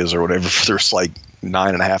audio book is or whatever, there's like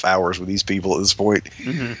 9.5 hours with these people at this point.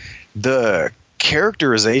 Mm-hmm. The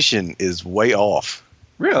characterization is way off.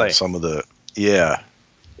 Really? Some of the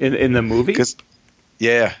in the movie?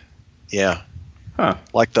 Yeah. Huh.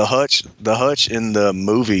 Like the Hutch in the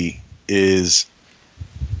movie he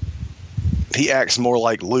acts more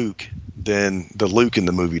like Luke than the Luke in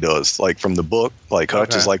the movie does. Like from the book, like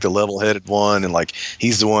Hutch is like the level-headed one, and like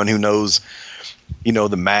he's the one who knows,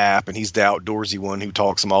 the map, and he's the outdoorsy one who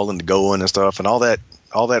talks them all into going and stuff, and all that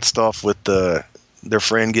stuff with their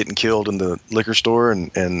friend getting killed in the liquor store,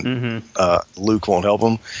 and Luke won't help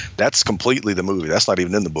him. That's completely the movie. That's not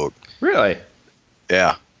even in the book. Really?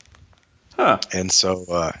 Yeah. Huh. And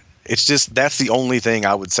so it's just that's the only thing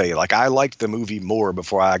I would say. Like I liked the movie more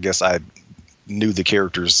before I guess I knew the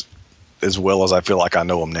characters as well as I feel like I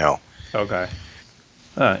know them now. Okay.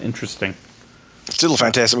 Interesting. Still a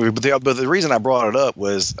fantastic movie, but the reason I brought it up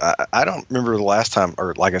was I don't remember the last time,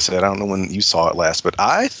 or like I said, I don't know when you saw it last, but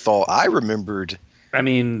I thought I remembered. I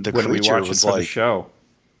mean, when we watched it for the show.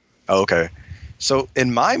 Oh, okay. So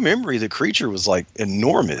in my memory, the creature was like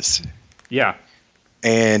enormous. Yeah.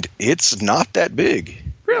 And it's not that big.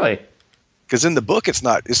 Really? Because in the book, it's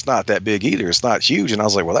not that big either. It's not huge. And I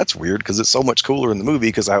was like, well, that's weird because it's so much cooler in the movie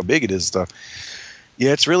because of how big it is and stuff.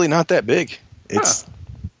 Yeah, it's really not that big.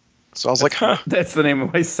 So I was like, huh. That's the name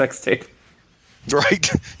of my sex tape. Right?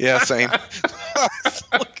 Yeah, same.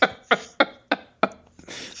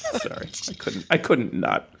 Sorry. I couldn't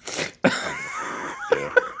not.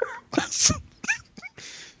 Yeah.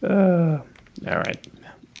 All right.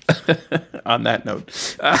 On that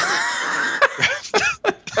note.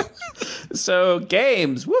 So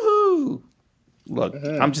games, woohoo! Look,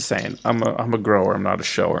 I'm just saying, I'm a grower. I'm not a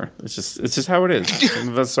shower. It's just how it is. Some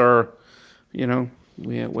of us are,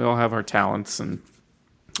 we all have our talents, and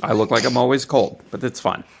I look like I'm always cold, but it's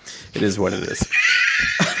fine. It is what it is.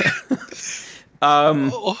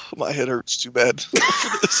 My head hurts too bad for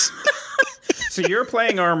this. So you're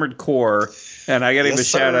playing Armored Core, and I got to give a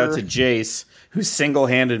shout out to Jace, who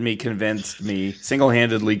single-handedly convinced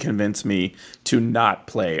me to not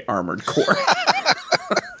play Armored Core.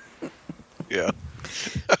 Yeah.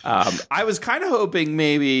 I was kind of hoping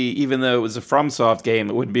maybe, even though it was a FromSoft game,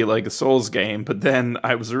 it would be like a Souls game. But then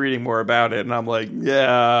I was reading more about it, and I'm like,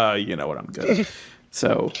 yeah, you know what, I'm good.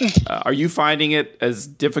 So are you finding it as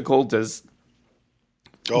difficult as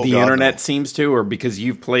the internet seems to, or because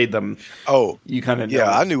you've played them? Oh, you kind of know.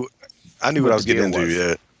 Yeah, I knew what I was getting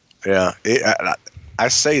into. Yeah. I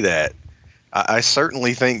say that. I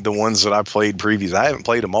certainly think the ones that I played previous, I haven't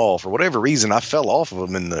played them all. For whatever reason, I fell off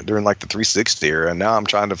of them during like the 360 era, and now I'm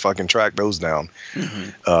trying to fucking track those down.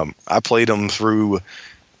 Mm-hmm. I played them through,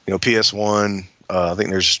 PS1. I think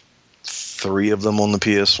there's 3 of them on the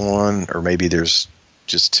PS1, or maybe there's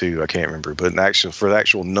just 2. I can't remember. But for the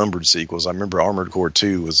actual numbered sequels, I remember Armored Core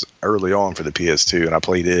 2 was early on for the PS2, and I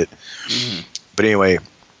played it. But anyway,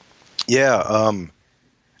 yeah,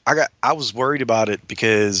 I was worried about it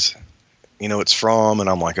because, it's and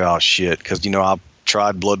I'm like, oh shit, because I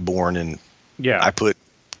tried Bloodborne, and I put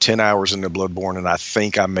 10 hours into Bloodborne, and I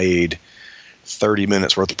think I made 30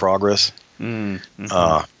 minutes worth of progress.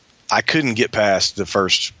 I couldn't get past the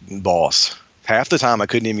first boss. Half the time I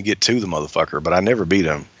couldn't even get to the motherfucker, but I never beat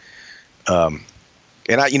him. And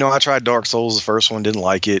I tried Dark Souls, the first one, didn't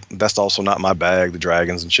like it. That's also not my bag, the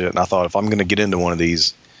dragons and shit. And I thought, if I'm going to get into one of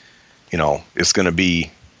these, it's going to be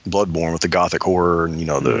Bloodborne with the gothic horror and,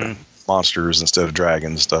 the monsters instead of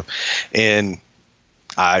dragons and stuff. And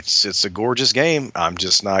it's a gorgeous game. I'm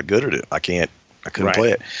just not good at it. I couldn't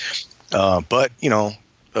play it. But,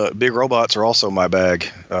 big robots are also my bag.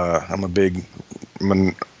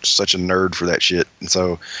 I'm such a nerd for that shit. And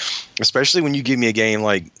so, especially when you give me a game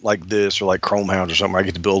like this, or like Chrome Hound or something, I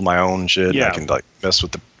get to build my own shit. Yeah. And I can mess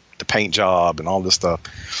with the paint job and all this stuff.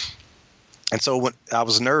 And so when I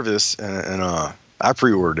was nervous, and I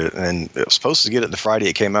pre-ordered it, and it was supposed to get it the Friday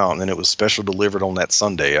it came out, and then it was special delivered on that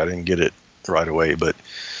Sunday. I didn't get it right away, but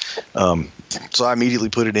so I immediately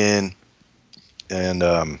put it in, and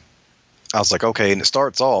I was like, okay. And it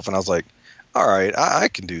starts off, and I was like, all right, I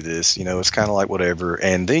can do this. It's kind of like whatever.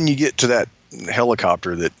 And then you get to that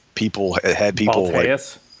helicopter that had people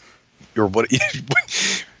Balteus? Or what?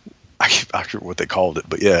 I forget what they called it,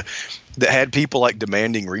 but yeah, that had people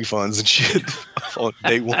demanding refunds and shit on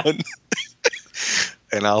day one.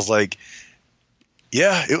 And I was like,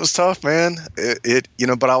 yeah, it was tough, man.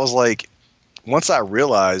 But I was like, once I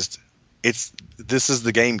realized this is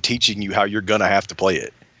the game teaching you how you're gonna have to play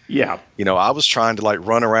it. Yeah. I was trying to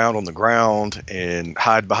run around on the ground and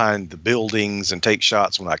hide behind the buildings and take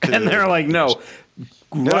shots when I could. And they're like, no,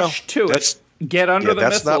 rush to it. Get under the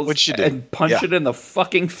missiles not what you do. And punch it in the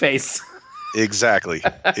fucking face. Exactly.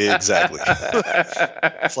 It's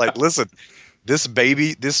like, listen, this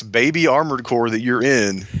baby Armored Core that you're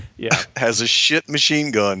in has a shit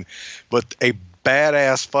machine gun, but a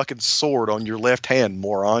badass fucking sword on your left hand,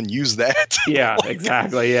 moron. Use that. Yeah,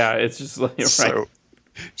 exactly. Yeah, it's just like, right.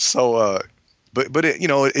 But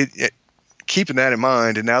it, keeping that in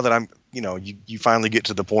mind, and now that I'm, you finally get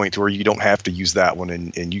to the point where you don't have to use that one,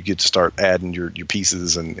 and you get to start adding your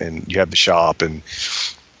pieces, and you have the shop, and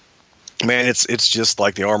man, it's just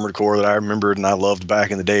like the Armored Core that I remembered and I loved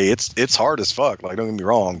back in the day. It's hard as fuck. Don't get me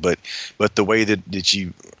wrong, but the way that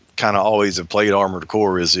you kind of always have played Armored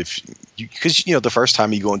Core is because the first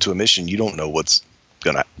time you go into a mission, you don't know what's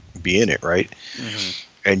gonna be in it, right? Mm-hmm.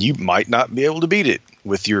 And you might not be able to beat it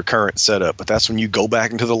with your current setup, but that's when you go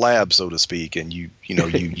back into the lab, so to speak, and you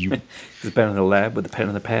It's been in the lab with the pen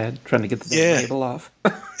and the pad, trying to get the label off.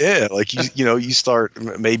 Yeah, you start,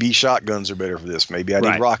 maybe shotguns are better for this. Maybe I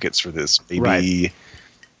need rockets for this. Maybe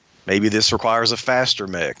this requires a faster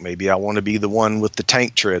mech. Maybe I want to be the one with the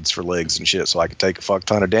tank treads for legs and shit, so I can take a fuck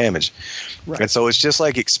ton of damage. Right. And so it's just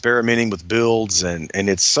experimenting with builds, and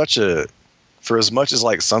it's such a, for as much as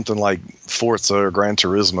something like Forza or Gran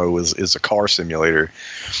Turismo is a car simulator,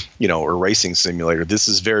 or racing simulator, this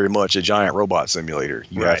is very much a giant robot simulator.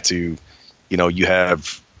 You have to, you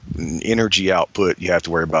have energy output you have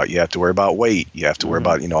to worry about. You have to worry about weight. You have to worry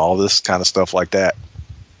about, all this kind of stuff like that.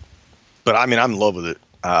 But I mean, I'm in love with it.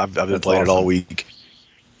 I've been playing it all week.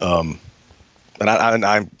 And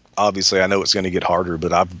I'm obviously, I know it's going to get harder,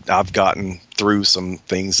 but I've gotten through some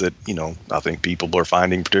things that I think people are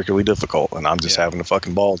finding particularly difficult, and I'm just having a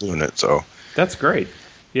fucking ball doing it. So that's great.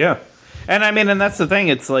 Yeah, and I mean, and that's the thing.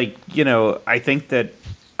 It's like, I think that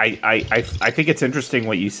I think it's interesting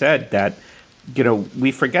what you said, that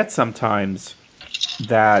we forget sometimes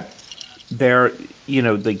that they're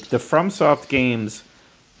the FromSoft games,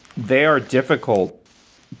 they are difficult.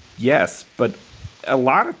 Yes, but a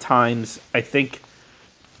lot of times I think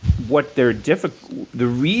what they're the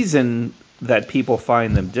reason that people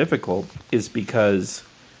find them difficult is because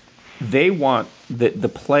they want the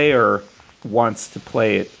player wants to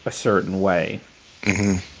play it a certain way.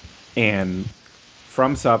 Mm-hmm. And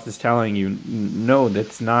FromSoft is telling you, no,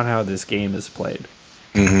 that's not how this game is played.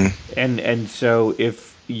 Mm-hmm. And so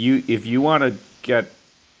if you want to get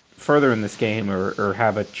further in this game or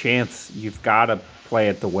have a chance, you've got to play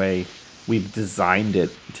it the way we've designed it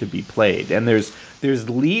to be played. And there's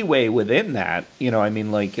leeway within that. I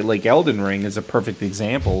mean, like Elden Ring is a perfect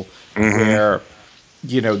example, mm-hmm. where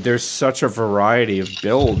there's such a variety of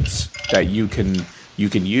builds that you can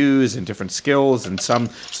use, and different skills, and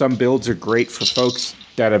some builds are great for folks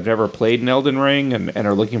that have never played an Elden Ring and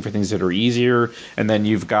are looking for things that are easier. And then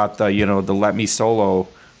you've got the Let Me Solo,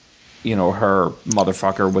 her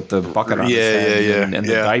motherfucker with the bucket on his head and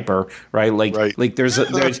the diaper, right? Like there's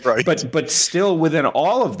right. but still within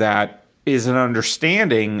all of that is an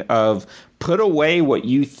understanding of put away what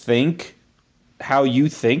you think, how you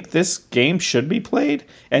think this game should be played,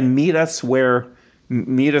 and meet us where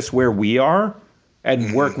we are,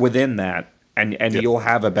 and work within that, and you'll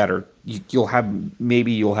have you'll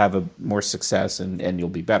have a more success, and you'll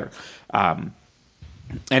be better.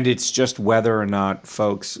 And it's just whether or not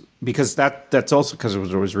folks, because that's also because I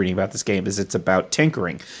was reading about this game, is it's about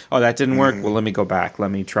tinkering. Oh, that didn't work. Well, let me go back.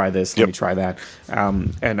 Let me try this. Let me try that.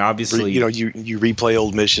 And obviously, you replay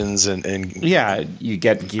old missions and you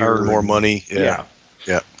get gear, earn more money. Yeah.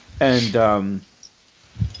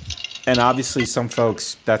 And obviously, some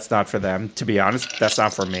folks, that's not for them. To be honest, that's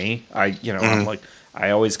not for me. I'm like, I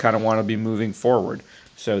always kind of want to be moving forward.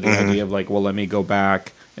 So the idea of like, well, let me go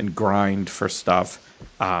back and grind for stuff.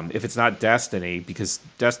 If it's not Destiny, because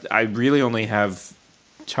I really only have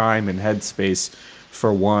time and headspace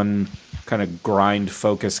for one kind of grind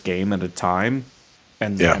focus game at a time,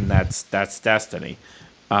 and that's Destiny.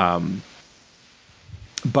 But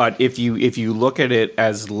if you look at it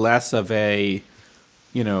as less of a,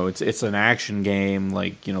 it's an action game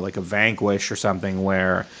like a Vanquish or something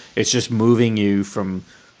where it's just moving you from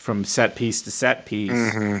set piece to set piece,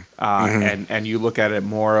 and you look at it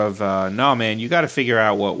more of no, man, you got to figure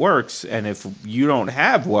out what works, and if you don't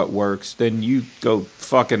have what works, then you go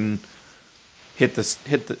fucking hit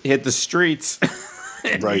the streets.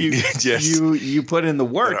 Right. You put in the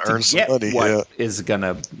work to get money, what is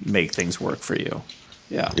gonna make things work for you.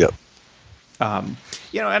 Yeah. Yep. And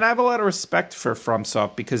I have a lot of respect for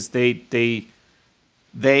FromSoft because they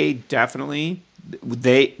definitely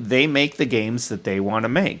they make the games that they want to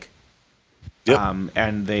make. Yep.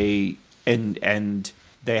 And they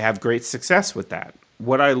have great success with that.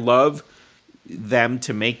 Would I love them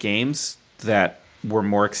to make games that were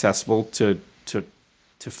more accessible to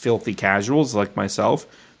filthy casuals like myself?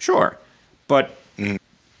 Sure. But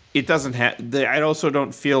it doesn't have. I also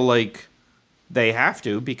don't feel like they have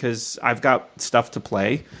to, because I've got stuff to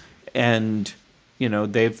play, and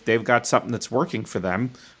they've got something that's working for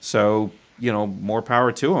them. So more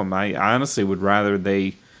power to them. I honestly would rather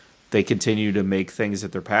they continue to make things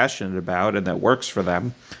that they're passionate about and that works for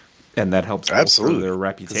them, and that helps bolster their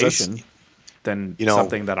reputation, than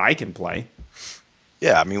something that I can play.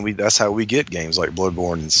 Yeah, I mean, that's how we get games like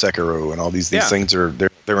Bloodborne and Sekiro and all these things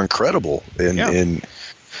they're incredible. And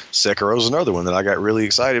Sekiro's another one that I got really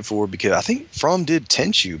excited for, because I think From did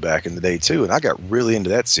Tenchu back in the day too, and I got really into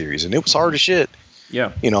that series, and it was hard as shit.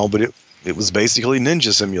 Yeah, but it was basically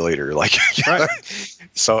Ninja Simulator, like. Right.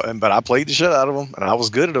 So, but I played the shit out of them, and I was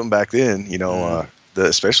good at them back then.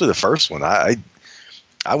 Especially the first one. I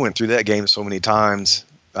went through that game so many times.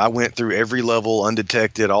 I went through every level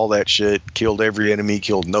undetected, all that shit, killed every enemy,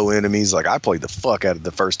 killed no enemies. Like, I played the fuck out of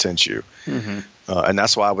the first Tenchu. And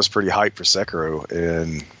that's why I was pretty hyped for Sekiro.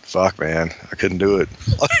 And fuck, man, I couldn't do it.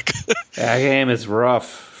 That game is rough,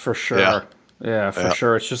 for sure. Yeah, for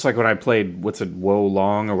sure. It's just like when I played, Wo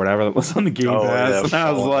Long or whatever that was on the Game Pass. And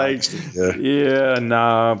I was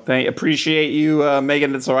like, appreciate you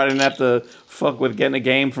making it so I didn't have to fuck with getting a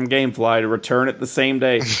game from GameFly to return it the same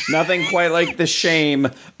day. Nothing quite like the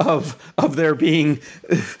shame of there being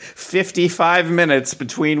 55 minutes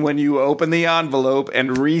between when you open the envelope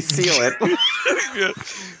and reseal it.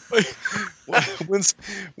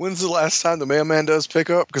 When's the last time the mailman does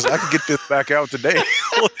pick up? Because I could get this back out today.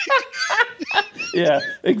 Yeah,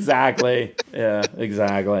 exactly.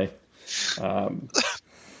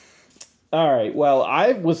 All right. Well,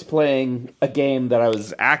 I was playing a game that I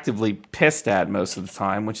was actively pissed at most of the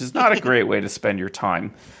time, which is not a great way to spend your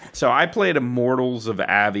time. So I played Immortals of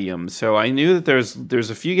Aveum. So I knew that there's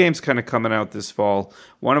a few games kind of coming out this fall,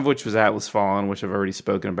 one of which was Atlas Fallen, which I've already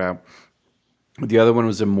spoken about. The other one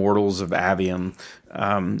was Immortals of Aveum,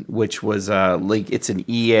 which was it's an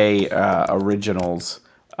EA Originals,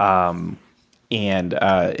 and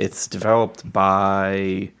it's developed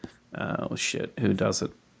by who does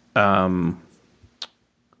it?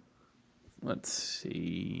 Let's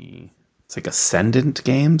see. It's like Ascendant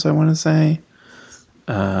Games, I want to say.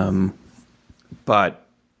 But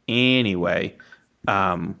anyway,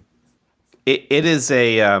 it is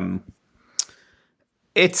a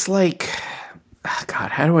it's like, God,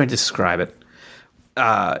 how do I describe it?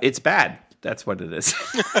 It's bad. That's what it is.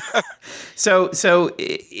 So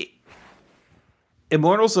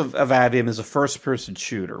Immortals of Aveum is a first-person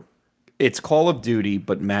shooter. It's Call of Duty,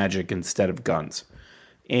 but magic instead of guns.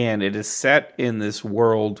 And it is set in this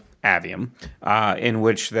world Aveum, in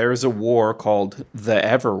which there's a war called the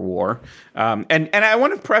Ever War. And I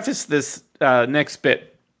want to preface this next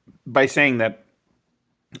bit by saying that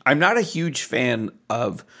I'm not a huge fan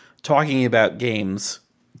of talking about games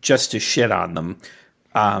just to shit on them.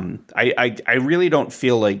 I really don't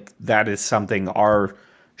feel like that is something our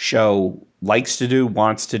show likes to do,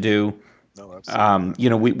 wants to do.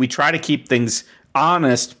 No, we try to keep things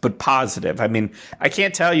honest but positive. I mean, I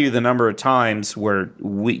can't tell you the number of times where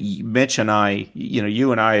Mitch and I,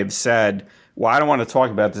 you and I have said, well, I don't want to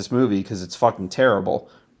talk about this movie because it's fucking terrible,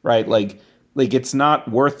 right? Like it's not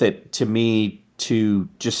worth it to me to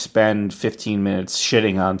just spend 15 minutes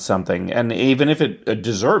shitting on something, and even if it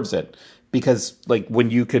deserves it, because like when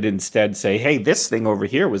you could instead say, hey, this thing over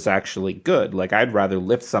here was actually good. Like I'd rather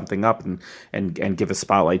lift something up and give a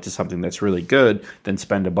spotlight to something that's really good than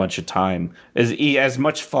spend a bunch of time as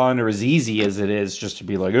much fun or as easy as it is just to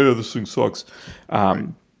be like, oh, this thing sucks. Right.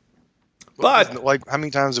 But like, how many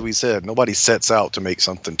times have we said nobody sets out to make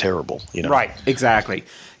something terrible? Right, exactly.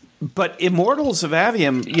 But Immortals of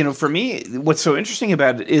Aveum, for me, what's so interesting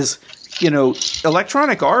about it is,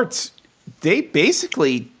 Electronic Arts, they've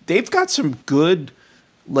got some good,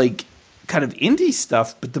 like, kind of indie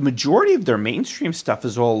stuff, but the majority of their mainstream stuff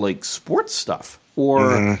is all, like, sports stuff.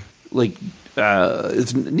 Or, like,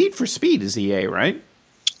 it's Need for Speed is EA, right?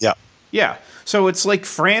 Yeah. Yeah. So it's, like,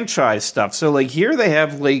 franchise stuff. So, like, here they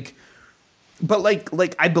have, like... But,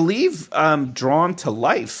 like I believe Drawn to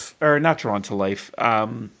Life... Or not Drawn to Life...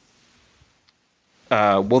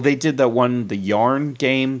 well, they did that one, the Yarn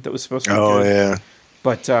game that was supposed to be good. Oh, yeah.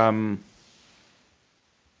 But,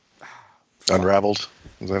 Unraveled?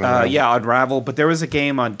 Was that Unraveled? Yeah, Unraveled. But there was a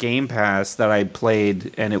game on Game Pass that I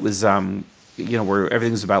played, and it was, where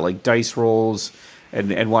everything was about, like, dice rolls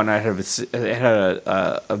and whatnot. It had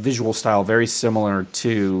a visual style very similar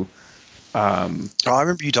to... I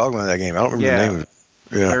remember you talking about that game. I don't remember the name of it.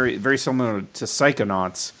 Yeah. Very, very similar to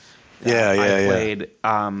Psychonauts. I played,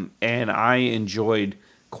 and I enjoyed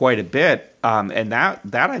quite a bit. And that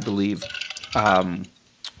I believe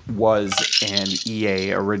was an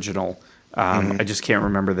EA original. I just can't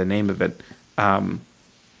remember the name of it.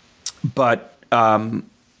 But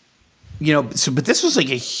this was like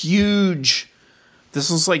a huge. This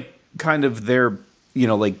was like kind of their, you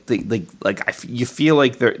feel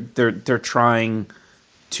like they're trying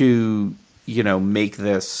to make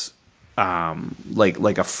this.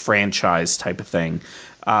 Like a franchise type of thing.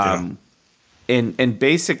 And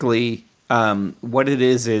basically what it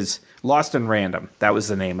is Lost in Random. That was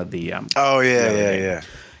the name of the yeah.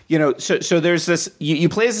 So there's this you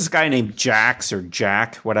play as this guy named Jax or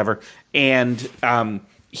Jack, whatever, and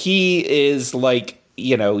he is like,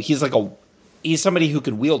 he's somebody who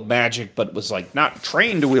could wield magic, but was like not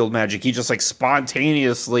trained to wield magic. He just like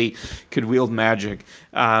spontaneously could wield magic.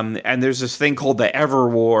 And there's this thing called the Ever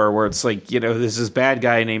War, where it's like, there's this bad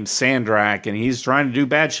guy named Sandrak, and he's trying to do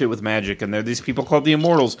bad shit with magic. And there are these people called the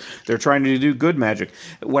Immortals. They're trying to do good magic,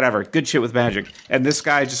 whatever, good shit with magic. And this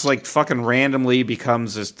guy just like fucking randomly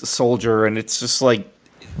becomes a soldier, and it's just like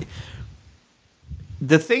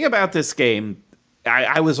the thing about this game.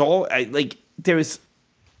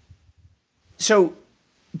 So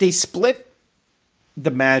they split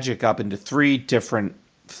the magic up into three different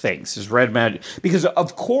things. There's red magic. Because,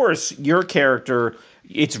 of course, your character,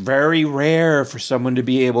 it's very rare for someone to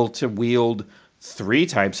be able to wield three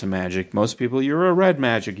types of magic. Most people, you're a red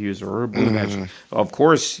magic user or a blue magic. Of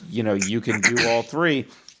course, you can do all three.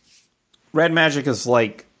 Red magic is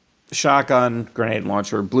like shotgun, grenade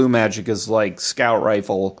launcher. Blue magic is like scout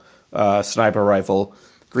rifle, sniper rifle.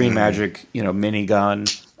 Green magic, minigun,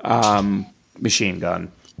 machine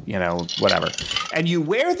gun, whatever. And you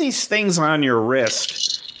wear these things on your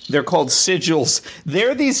wrist. They're called sigils.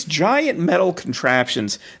 They're these giant metal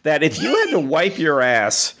contraptions that if you had to wipe your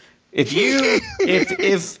ass, if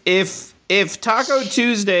Taco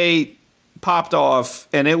Tuesday popped off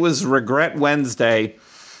and it was Regret Wednesday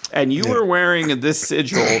and you were wearing this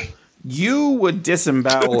sigil, you would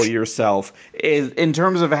disembowel yourself in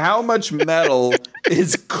terms of how much metal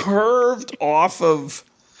is curved off of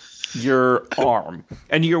your arm.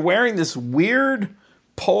 And you're wearing this weird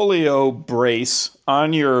polio brace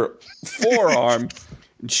on your forearm,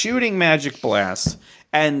 shooting magic blasts.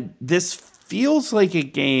 And this feels like a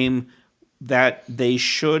game that they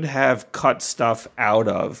should have cut stuff out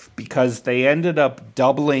of, because they ended up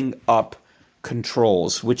doubling up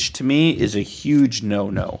controls, which to me is a huge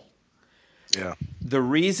no-no. Yeah. The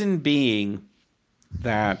reason being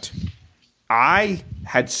that I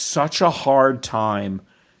had such a hard time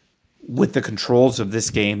with the controls of this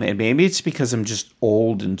game, and maybe it's because I'm just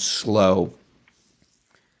old and slow,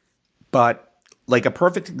 but like a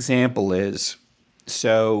perfect example is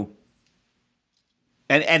so.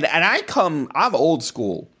 And I'm old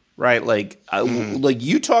school, right? Like, like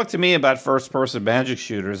you talk to me about first person magic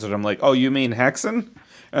shooters, and I'm like, oh, you mean Hexen?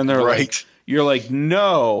 And they're like, you're like,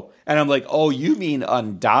 no, and I'm like, oh, you mean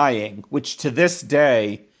Undying, which to this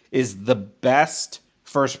day is the best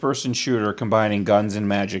first person shooter combining guns and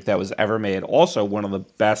magic that was ever made. Also, one of the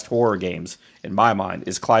best horror games in my mind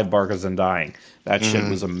is Clive Barker's Undying. That shit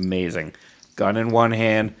was amazing. Gun in one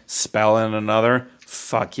hand, spell in another.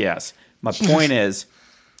 Fuck yes. My point is.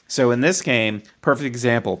 So in this game, perfect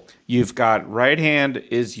example, you've got right hand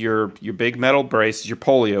is your big metal brace, your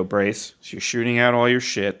polio brace. So you're shooting out all your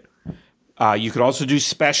shit. You could also do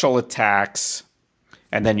special attacks.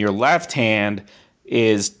 And then your left hand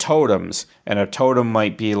is totems. And a totem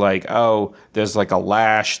might be like, oh, there's like a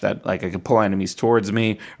lash that like I could pull enemies towards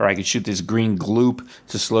me. Or I could shoot this green gloop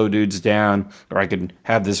to slow dudes down. Or I could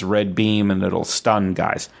have this red beam and it'll stun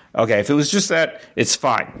guys. Okay, if it was just that, it's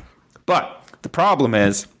fine. But the problem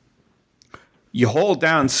is, you hold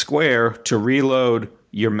down square to reload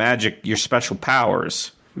your magic, your special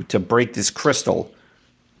powers, to break this crystal.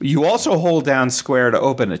 You also hold down square to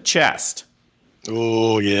open a chest.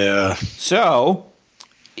 Oh, yeah. So,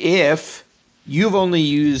 if you've only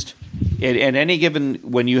used, at any given,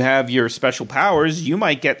 when you have your special powers, you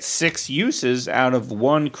might get 6 uses out of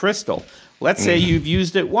one crystal. Let's say you've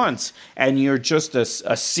used it once, and you're just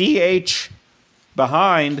a CH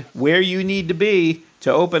behind where you need to be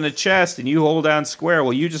to open a chest, and you hold down square.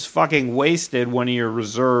 Well, you just fucking wasted one of your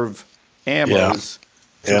reserve ammos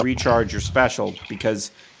to recharge your special because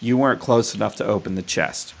you weren't close enough to open the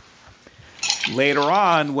chest. Later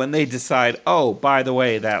on, when they decide, oh, by the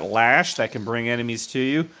way, that lash that can bring enemies to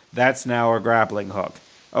you, that's now a grappling hook.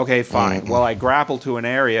 Okay, fine. Well, I grapple to an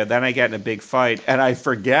area, then I get in a big fight, and I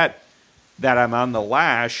forget that I'm on the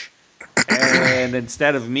lash. And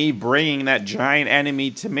instead of me bringing that giant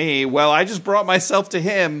enemy to me, well, I just brought myself to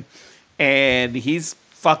him, and he's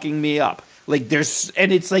fucking me up. Like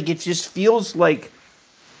and it's like it just feels like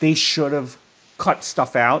they should have cut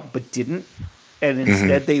stuff out, but didn't, and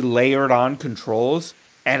instead they layered on controls,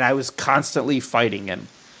 and I was constantly fighting him.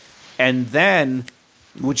 And then,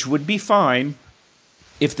 which would be fine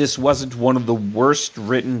if this wasn't one of the worst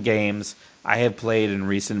written games I have played in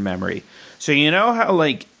recent memory. So you know how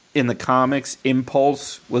like in the comics,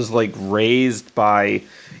 Impulse was like raised by,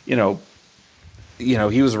 he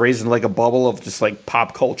was raised in like a bubble of just like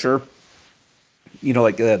pop culture.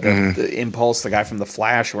 Like the Impulse, the guy from The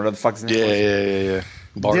Flash, or whatever the fuck's his name was.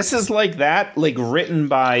 Bart. This is like that, like written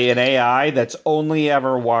by an AI that's only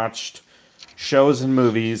ever watched shows and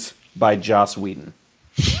movies by Joss Whedon.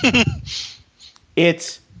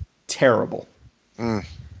 It's terrible.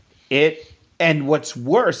 And what's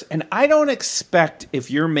worse, and I don't expect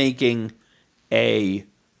if you're making a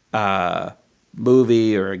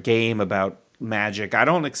movie or a game about magic, I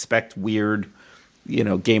don't expect weird,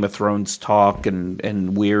 Game of Thrones talk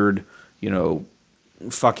and weird,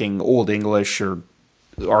 fucking Old English or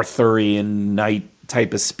Arthurian knight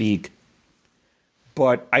type of speak.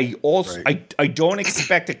 But I also I don't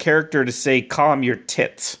expect a character to say "calm your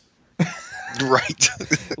tits." Right.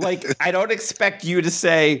 Like, I don't expect you to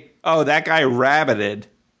say, oh, that guy rabbited.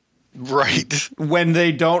 Right. When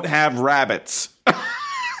they don't have rabbits.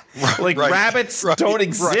 Rabbits don't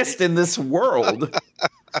exist in this world.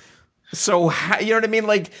 So, you know what I mean?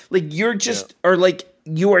 Like you're just, or like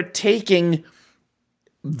you are taking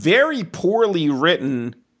very poorly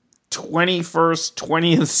written 21st,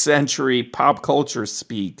 20th century pop culture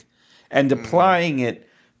speak and applying it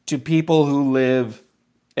to people who live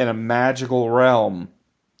in a magical realm,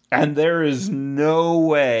 and there is no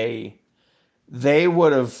way they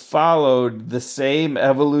would have followed the same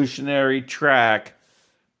evolutionary track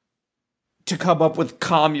to come up with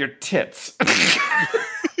 "calm your tits."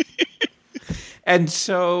 And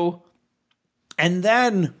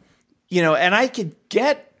then, and I could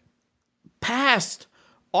get past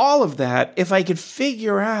all of that if I could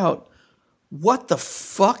figure out what the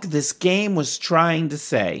fuck this game was trying to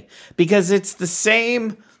say. Because it's the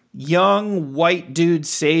same young white dude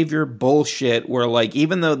savior bullshit where, like,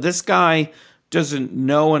 even though this guy doesn't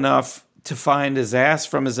know enough to find his ass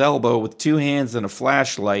from his elbow with 2 hands and a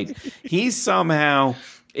flashlight, he somehow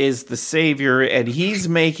is the savior, and he's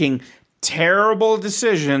making terrible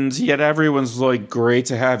decisions, yet everyone's like, great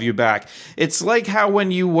to have you back. It's like how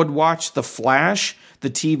when you would watch The Flash, the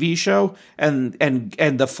TV show, and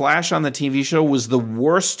the Flash on the TV show was the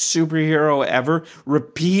worst superhero ever,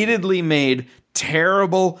 repeatedly made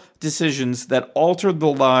terrible decisions that altered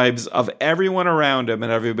the lives of everyone around him,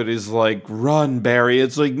 and everybody's like, run, Barry.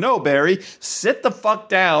 It's like, no, Barry, sit the fuck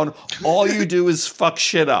down. All you do is fuck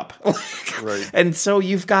shit up. Right. And so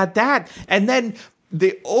you've got that. And then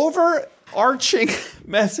the overarching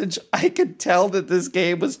message I could tell that this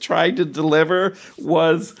game was trying to deliver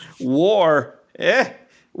was war.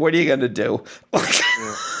 What are you going to do?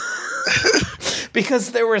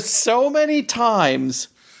 Because there were so many times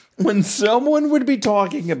when someone would be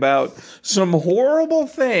talking about some horrible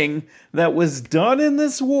thing that was done in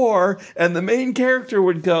this war, and the main character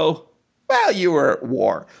would go, well, you were at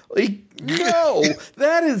war. Like, no,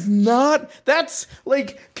 that is not, that's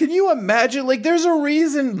like, can you imagine? Like, there's a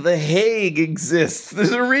reason The Hague exists.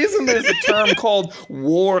 There's a reason there's a term called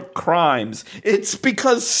war crimes. It's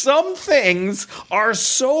because some things are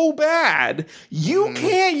so bad, you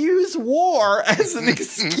can't use war as an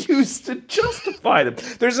excuse to justify them.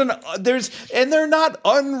 And they're not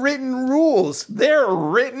unwritten rules. They're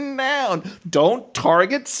written down. Don't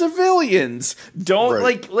target civilians. Don't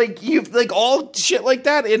like all shit like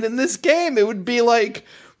that. And in this game, it would be like,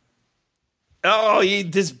 oh,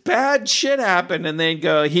 this bad shit happened, and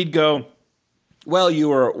he'd go, well, you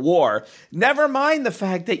were at war. Never mind the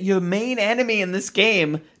fact that your main enemy in this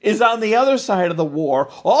game is on the other side of the war,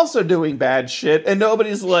 also doing bad shit, and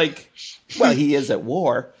nobody's like, well, he is at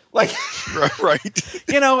war. Like, right.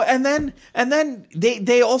 You know, and then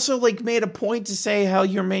they also like made a point to say how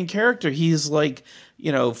your main character, he's like,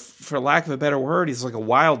 you know, for lack of a better word, he's like a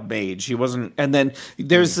wild mage. He wasn't, and then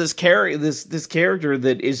there's this character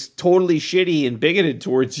that is totally shitty and bigoted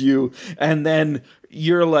towards you, and then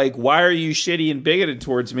you're like, why are you shitty and bigoted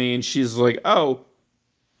towards me? And she's like, oh,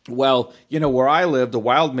 well, you know, where I lived, the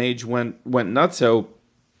wild mage went nutso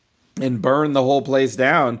and burned the whole place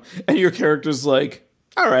down, and your character's like,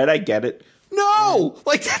 all right, I get it. No,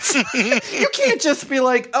 like that's, you can't just be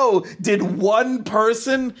like, oh, did one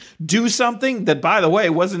person do something that, by the way,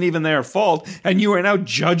 wasn't even their fault, and you are now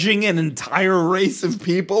judging an entire race of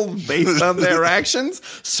people based on their actions?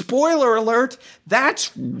 Spoiler alert, that's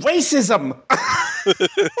racism.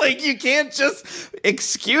 Like, you can't just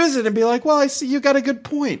excuse it and be like, well, I see you got a good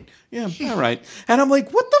point. Yeah, all right. And I'm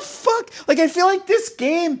like, what the fuck? Like, I feel like this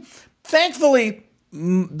game, thankfully,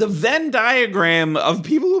 the Venn diagram of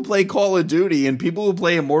people who play Call of Duty and people who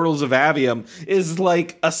play Immortals of Aveum is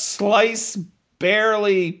like a slice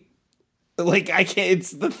barely, like, I can't,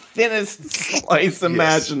 it's the thinnest slice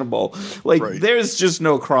imaginable. Like, there's just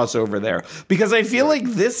no crossover there. Because I feel like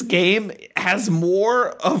this game has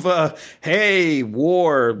more of a, hey,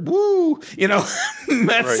 war, woo, you know,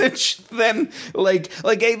 message than, like,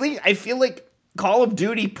 I feel like Call of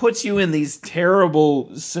Duty puts you in these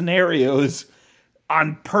terrible scenarios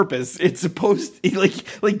on purpose. It's supposed to,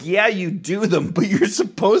 like, yeah, you do them, but you're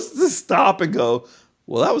supposed to stop and go,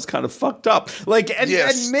 well, that was kind of fucked up. Like, and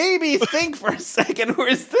maybe think for a second,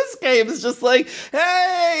 whereas this game is just like,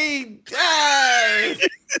 hey,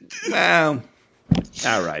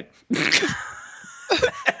 all right. It's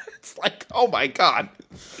like, oh my God.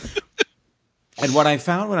 And what I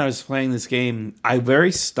found when I was playing this game, I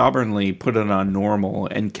very stubbornly put it on normal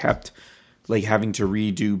and kept like having to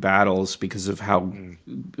redo battles because of how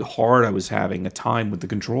hard I was having a time with the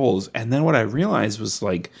controls. And then what I realized was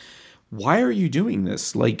like, why are you doing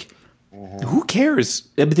this? Like, who cares?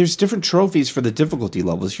 I mean, there's different trophies for the difficulty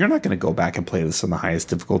levels. You're not going to go back and play this on the highest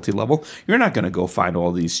difficulty level. You're not going to go find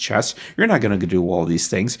all these chests. You're not going to do all these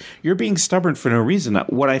things. You're being stubborn for no reason.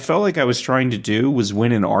 What I felt like I was trying to do was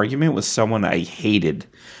win an argument with someone I hated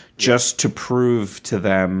just to prove to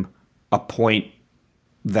them a point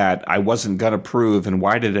that I wasn't going to prove. And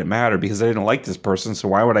why did it matter? Because I didn't like this person, so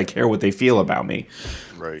why would I care what they feel about me?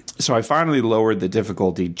 Right. So I finally lowered the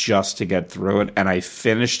difficulty just to get through it, and I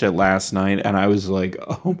finished it last night, and I was like,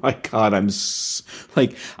 oh my God,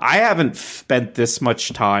 I haven't spent this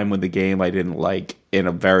much time with a game I didn't like in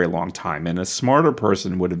a very long time. And a smarter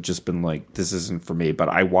person would have just been like, this isn't for me, but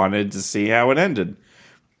I wanted to see how it ended.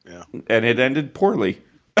 Yeah. And it ended poorly.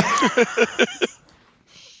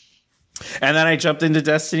 And then I jumped into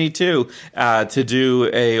Destiny 2 to do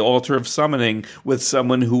a Altar of Summoning with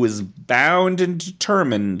someone who is bound and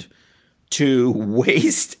determined to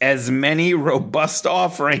waste as many robust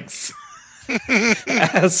offerings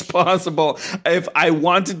as possible. If I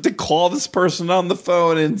wanted to call this person on the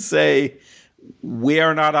phone and say, we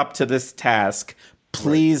are not up to this task,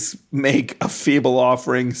 please make a feeble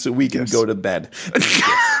offering so we can go to bed.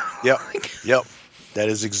 Yep. That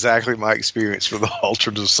is exactly my experience for the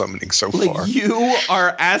Altar of Summoning so far. You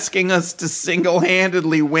are asking us to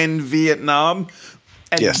single-handedly win Vietnam,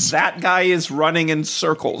 and that guy is running in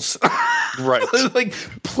circles. Right. Like,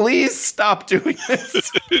 please stop doing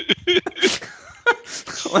this.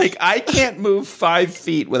 Like, I can't move 5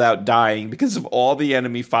 feet without dying because of all the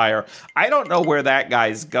enemy fire. I don't know where that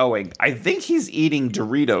guy's going. I think he's eating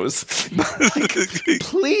Doritos. But, like,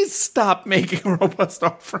 please stop making robust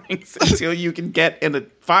offerings until you can get in a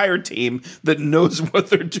fire team that knows what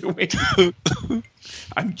they're doing.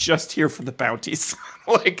 I'm just here for the bounties.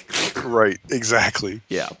 Like, right, exactly.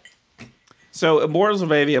 Yeah. So Immortals of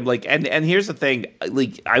Aveum, like, and here's the thing,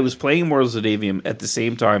 like, I was playing Immortals of Aveum at the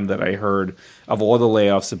same time that I heard of all the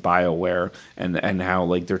layoffs at BioWare and how,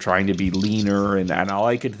 like, they're trying to be leaner, and all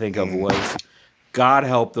I could think of was, God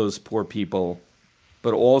help those poor people,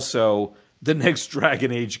 but also the next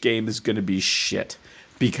Dragon Age game is going to be shit.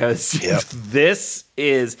 Because this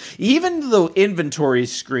is, even the inventory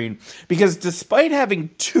screen, because despite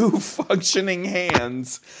having 2 functioning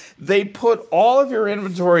hands, they put all of your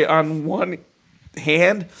inventory on one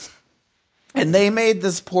hand, and they made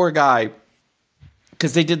this poor guy,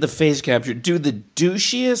 because they did the face capture, do the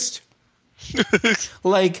douchiest.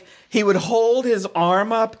 Like, he would hold his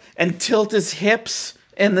arm up and tilt his hips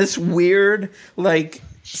in this weird, like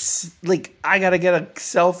I gotta get a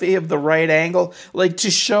selfie of the right angle, like,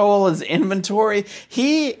 to show all his inventory.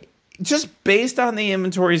 He, just based on the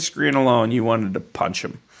inventory screen alone, you wanted to punch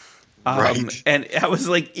him. Right. And I was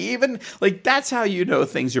like, even, like, that's how you know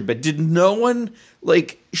things are bad. Did no one,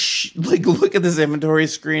 like, look at this inventory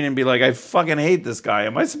screen and be like, I fucking hate this guy.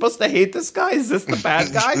 Am I supposed to hate this guy? Is this the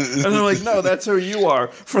bad guy? And they're like, no, that's who you are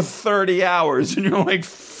for 30 hours. And you're like,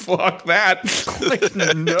 fuck that. Like,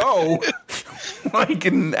 no.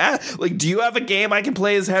 Like, do you have a game I can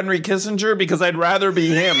play as Henry Kissinger? Because I'd rather be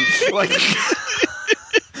him. Like,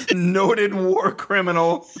 noted war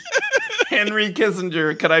criminal Henry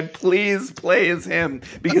Kissinger. Could I please play as him?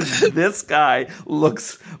 Because this guy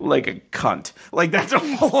looks like a cunt. Like, that's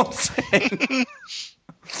all I'm saying.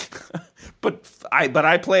 But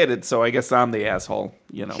I played it, so I guess I'm the asshole,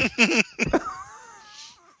 you know.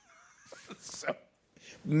 So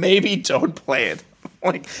maybe don't play it.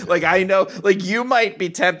 Like I know, like, you might be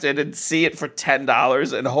tempted and see it for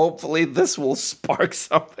 $10, and hopefully this will spark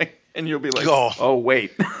something, and you'll be like, oh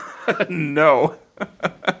wait, no.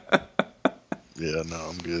 Yeah, no,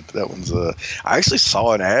 I'm good. That one's I actually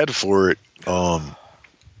saw an ad for it.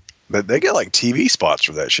 But they get like TV spots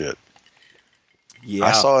for that shit. Yeah,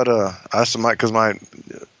 I saw it. Because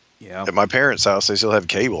at my parents' house they still have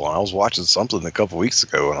cable, and I was watching something a couple weeks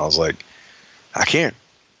ago, and I was like, I can't.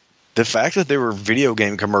 The fact that there were video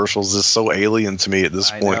game commercials is so alien to me at this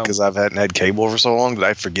point, because I hadn't had cable for so long that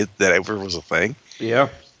I forget that ever was a thing. Yeah.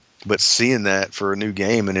 But seeing that for a new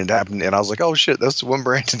game, and it happened, and I was like, oh shit, that's the one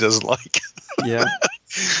Brandon doesn't like. Yeah.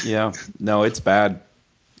 Yeah. No, it's bad.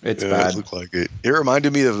 It's bad. It looked like it. It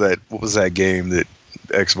reminded me of that, what was that game that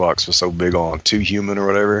Xbox was so big on, Too Human or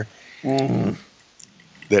whatever? Mm.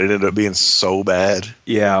 That it ended up being so bad.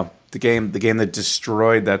 Yeah. The game that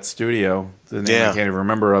destroyed that studio. The name I can't even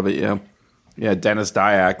remember of it. Yeah. Yeah, Dennis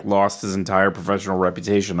Dyack lost his entire professional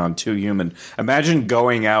reputation on Too Human. Imagine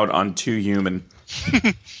going out on Too Human.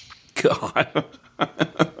 God.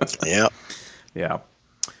 Yeah. Yeah.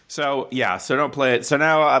 So don't play it. So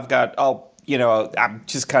now I'm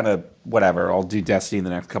just kind of whatever. I'll do Destiny in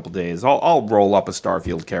the next couple days. I'll roll up a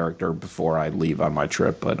Starfield character before I leave on my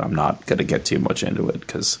trip, but I'm not going to get too much into it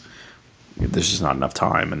because there's just not enough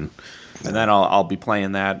time. And then I'll be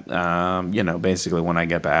playing that, basically when I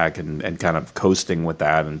get back and kind of coasting with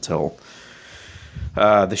that until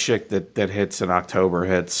the shit that hits in October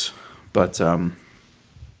hits. But,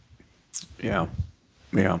 yeah.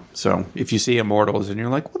 So if you see Immortals and you're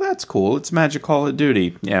like, well, that's cool. It's Magic Call of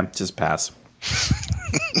Duty. Yeah, just pass.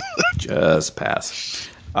 Just pass.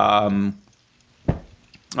 All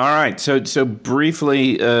right. So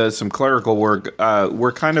briefly, some clerical work.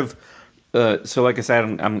 We're kind of, so like I said,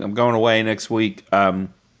 I'm going away next week,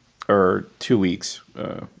 or 2 weeks.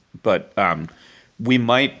 But we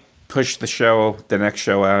might push the next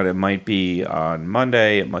show out. It might be on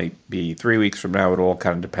Monday. It might be 3 weeks from now. It'll all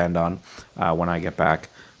kind of depend on when I get back.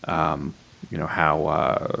 How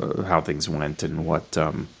things went and what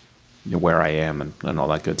where I am and all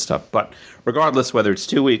that good stuff. But regardless, whether it's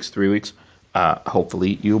 2 weeks, 3 weeks,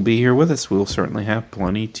 hopefully you'll be here with us. We'll certainly have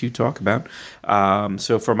plenty to talk about.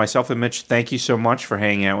 So for myself and Mitch, thank you so much for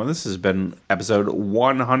hanging out with us. This has been episode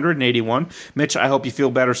 181. Mitch, I hope you feel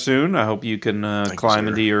better soon. I hope you can climb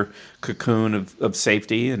into your cocoon of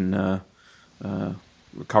safety and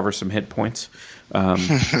recover some hit points.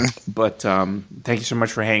 But thank you so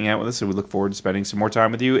much for hanging out with us, and we look forward to spending some more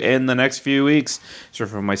time with you in the next few weeks. So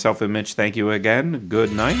for myself and Mitch, thank you again.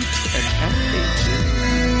 Good night, and